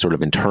Democrats to sort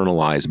of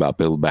internalize about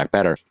Build Back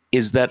Better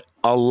is that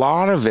a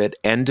lot of it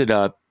ended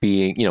up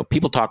being, you know,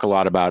 people talk a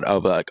lot about,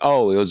 it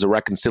was a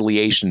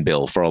reconciliation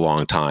bill for a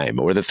long time,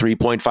 or the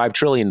 $3.5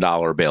 trillion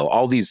bill,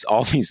 all these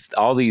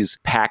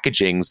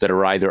packagings that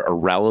are either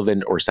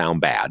irrelevant or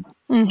sound bad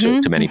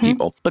to many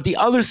people. But the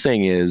other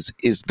thing is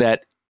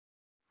that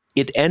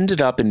it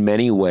ended up in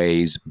many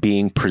ways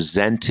being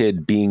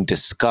presented, being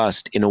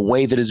discussed in a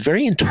way that is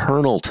very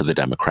internal to the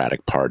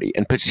Democratic Party,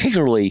 and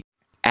particularly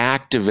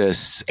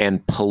activists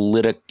and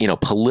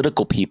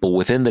political people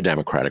within the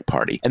Democratic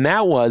Party. And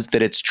that was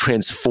that it's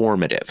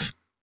transformative.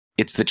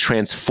 It's the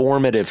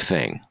transformative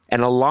thing.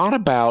 And a lot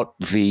about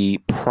the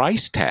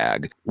price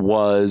tag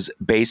was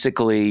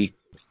basically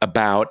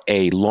about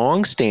a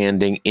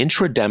longstanding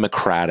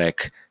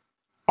intra-democratic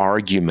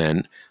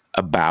argument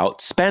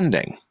about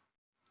spending.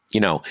 You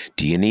know,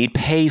 do you need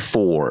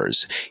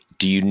pay-fors?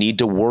 Do you need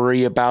to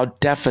worry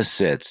about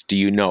deficits?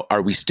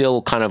 Are we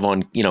still kind of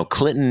on, you know,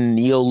 Clinton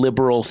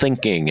neoliberal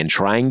thinking and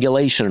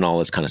triangulation and all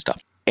this kind of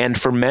stuff? And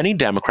for many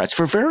Democrats,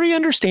 for very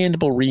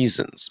understandable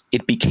reasons,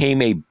 it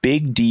became a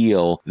big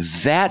deal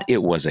that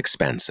it was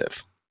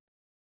expensive.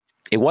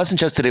 It wasn't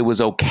just that it was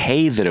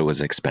okay that it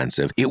was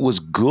expensive. It was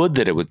good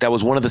that it was. That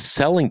was one of the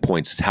selling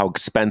points, is how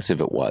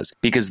expensive it was,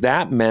 because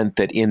that meant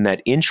that in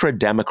that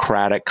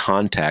intra-democratic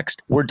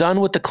context, we're done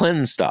with the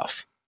Clinton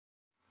stuff.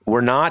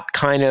 We're not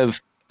kind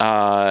of,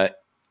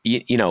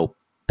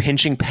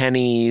 pinching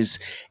pennies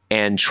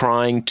and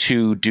trying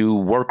to do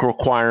work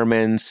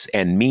requirements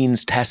and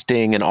means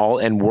testing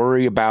and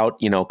worry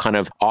about, kind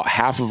of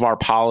half of our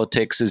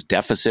politics is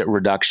deficit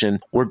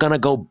reduction. We're going to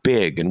go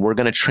big and we're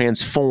going to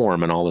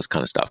transform and all this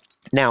kind of stuff.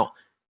 Now,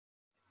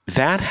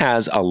 that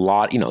has a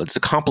lot, it's a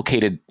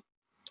complicated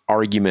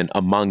argument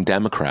among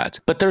Democrats,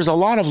 but there's a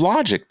lot of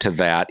logic to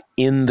that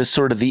in the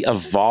sort of the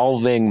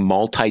evolving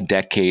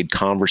multi-decade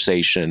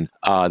conversation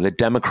that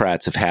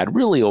Democrats have had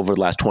really over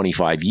the last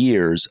 25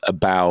 years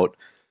about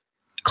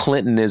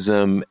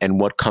Clintonism and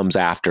what comes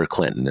after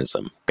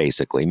Clintonism,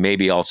 basically,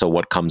 maybe also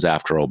what comes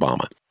after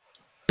Obama.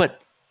 But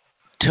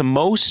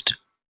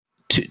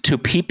to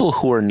people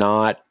who are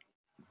not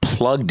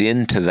plugged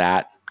into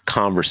that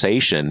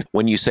conversation,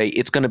 when you say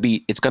it's going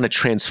to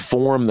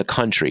transform the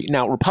country.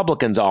 Now,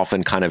 Republicans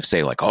often kind of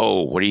say like,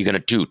 oh, what are you going to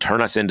do?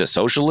 Turn us into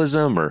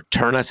socialism or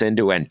turn us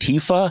into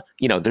Antifa?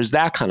 There's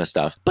that kind of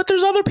stuff. But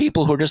there's other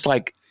people who are just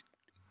like,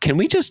 can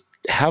we just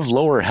have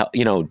lower,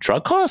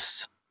 drug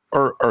costs?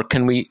 Or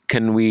can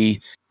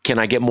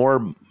I get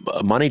more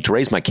money to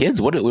raise my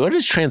kids? What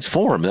is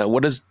transform?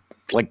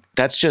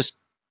 That's just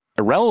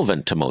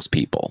irrelevant to most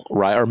people,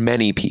 right? Or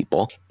many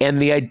people.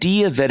 And the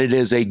idea that it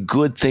is a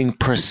good thing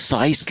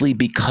precisely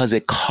because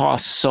it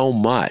costs so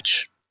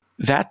much,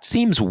 that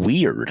seems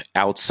weird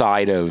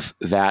outside of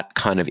that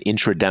kind of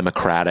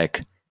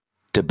intra-democratic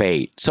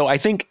debate. So I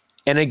think,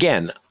 and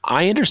again,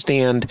 I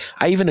understand,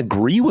 I even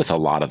agree with a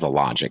lot of the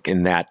logic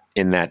in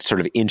that sort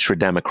of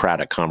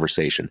intra-democratic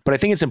conversation. But I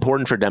think it's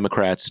important for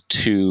Democrats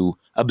to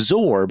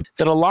absorb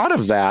that a lot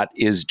of that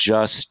is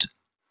just,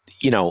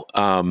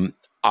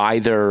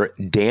 either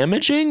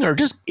damaging or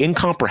just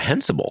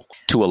incomprehensible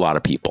to a lot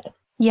of people.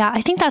 Yeah,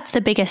 I think that's the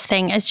biggest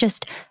thing is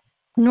just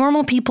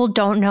normal people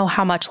don't know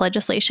how much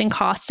legislation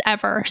costs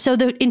ever. So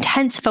the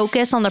intense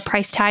focus on the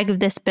price tag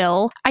of this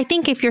bill, I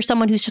think if you're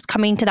someone who's just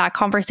coming to that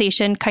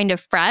conversation kind of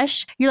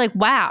fresh, you're like,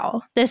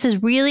 wow, this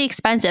is really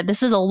expensive.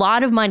 This is a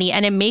lot of money.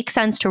 And it makes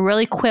sense to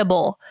really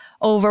quibble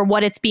over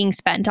what it's being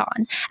spent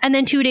on. And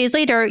then 2 days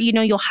later,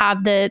 you'll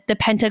have the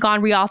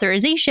Pentagon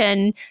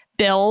reauthorization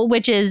bill,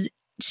 which is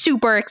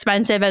super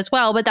expensive as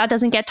well, but that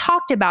doesn't get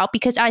talked about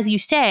because, as you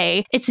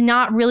say, it's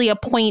not really a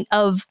point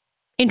of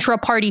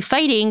intra-party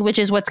fighting, which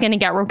is what's going to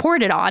get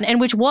reported on, and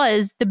which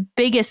was the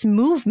biggest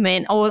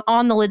movement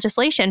on the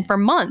legislation for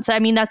months. I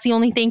mean, that's the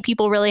only thing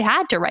people really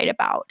had to write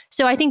about.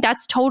 So I think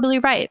that's totally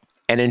right.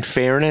 And in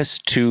fairness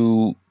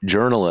to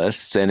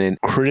journalists and in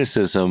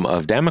criticism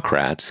of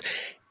Democrats,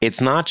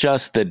 it's not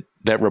just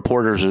that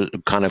reporters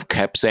kind of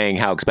kept saying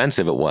how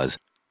expensive it was.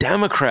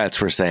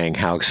 Democrats were saying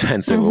how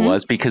expensive it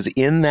was because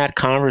in that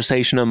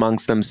conversation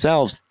amongst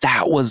themselves,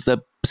 that was the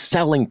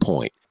selling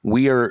point.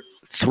 We are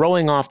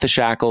throwing off the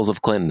shackles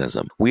of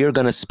Clintonism. We are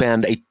going to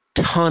spend a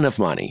ton of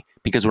money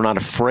because we're not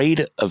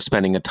afraid of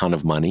spending a ton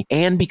of money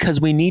and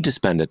because we need to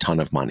spend a ton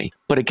of money.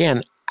 But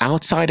again,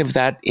 outside of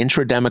that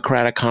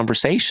intra-democratic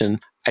conversation,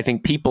 I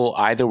think people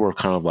either were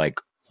kind of like,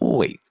 oh,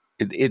 wait,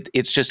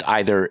 it's just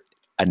either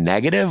a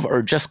negative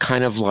or just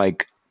kind of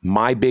like,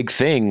 my big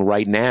thing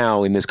right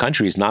now in this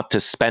country is not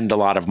to spend a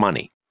lot of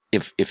money.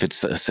 If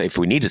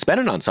we need to spend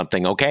it on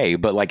something, okay.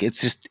 But like,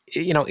 it's just,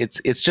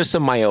 it's just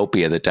some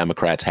myopia that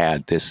Democrats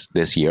had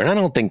this year. And I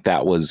don't think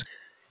that was,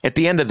 at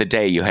the end of the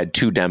day, you had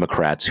two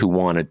Democrats who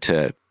wanted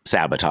to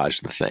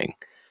sabotage the thing.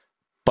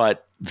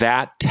 But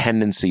that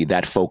tendency,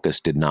 that focus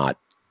did not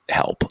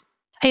help.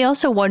 I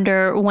also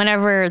wonder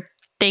whenever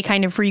they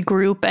kind of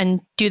regroup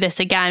and do this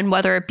again,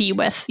 whether it be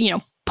with,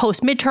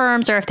 post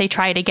midterms or if they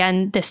try it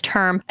again this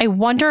term, I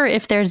wonder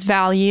if there's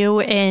value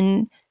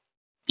in,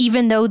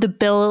 even though the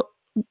bill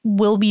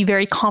will be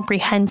very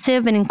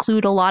comprehensive and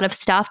include a lot of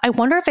stuff, I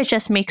wonder if it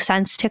just makes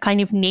sense to kind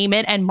of name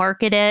it and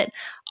market it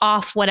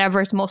off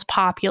whatever's most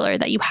popular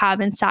that you have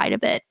inside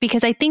of it.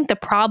 Because I think the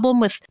problem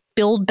with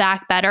Build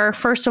Back Better,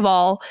 first of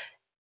all,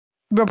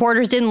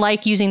 reporters didn't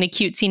like using the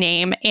cutesy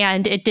name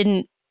and it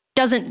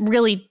doesn't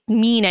really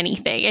mean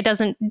anything. It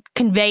doesn't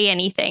convey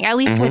anything. At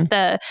least with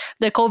the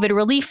COVID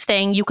relief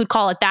thing, you could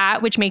call it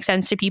that, which makes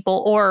sense to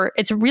people. Or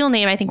its real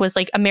name, I think, was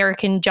like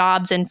American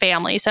Jobs and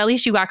Family. So at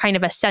least you got kind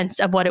of a sense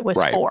of what it was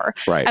for.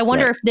 Right, I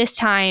wonder if this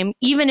time,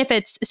 even if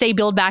it's, say,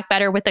 Build Back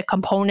Better with the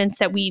components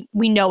that we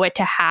know it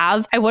to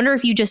have, I wonder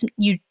if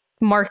you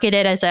market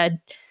it as a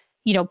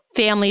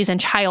families and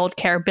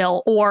childcare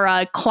bill or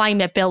a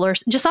climate bill or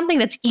just something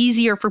that's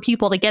easier for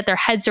people to get their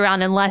heads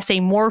around and less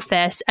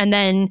amorphous, and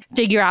then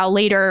figure out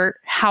later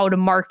how to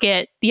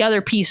market the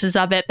other pieces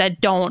of it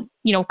that don't,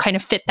 kind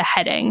of fit the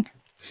heading.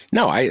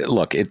 No,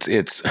 it's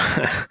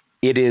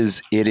it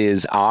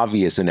is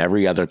obvious in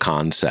every other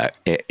context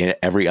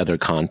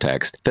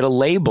that a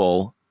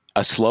label,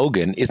 a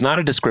slogan is not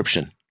a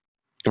description,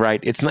 right?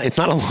 It's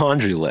not a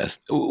laundry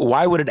list.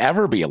 Why would it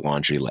ever be a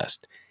laundry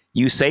list?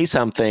 You say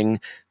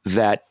something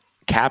that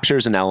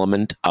captures an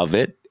element of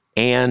it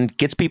and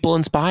gets people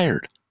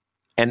inspired.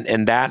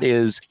 And that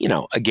is,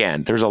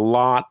 again, there's a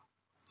lot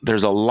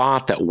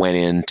that went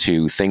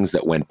into things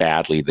that went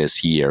badly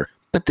this year,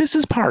 but this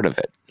is part of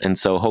it. And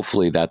so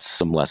hopefully that's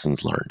some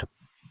lessons learned.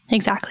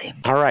 Exactly.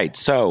 All right.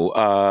 So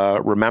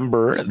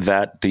remember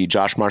that the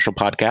Josh Marshall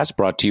podcast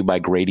brought to you by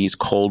Grady's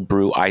Cold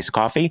Brew Iced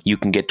Coffee. You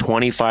can get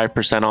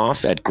 25%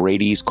 off at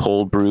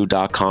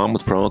Grady'sColdBrew.com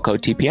with promo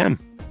code TPM.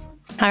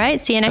 All right.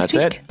 See you next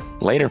week. That's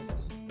it. Later.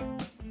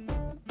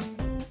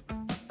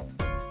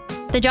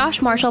 The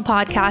Josh Marshall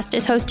podcast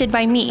is hosted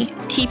by me,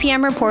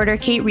 TPM reporter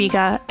Kate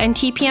Riga, and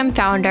TPM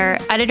founder,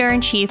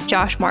 editor-in-chief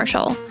Josh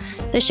Marshall.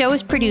 The show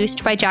is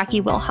produced by Jackie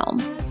Wilhelm.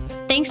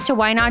 Thanks to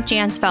Why Not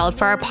Jansfeld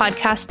for our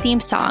podcast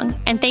theme song,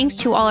 and thanks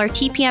to all our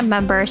TPM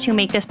members who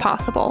make this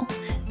possible.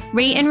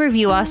 Rate and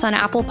review us on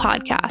Apple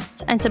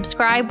Podcasts, and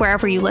subscribe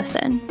wherever you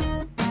listen.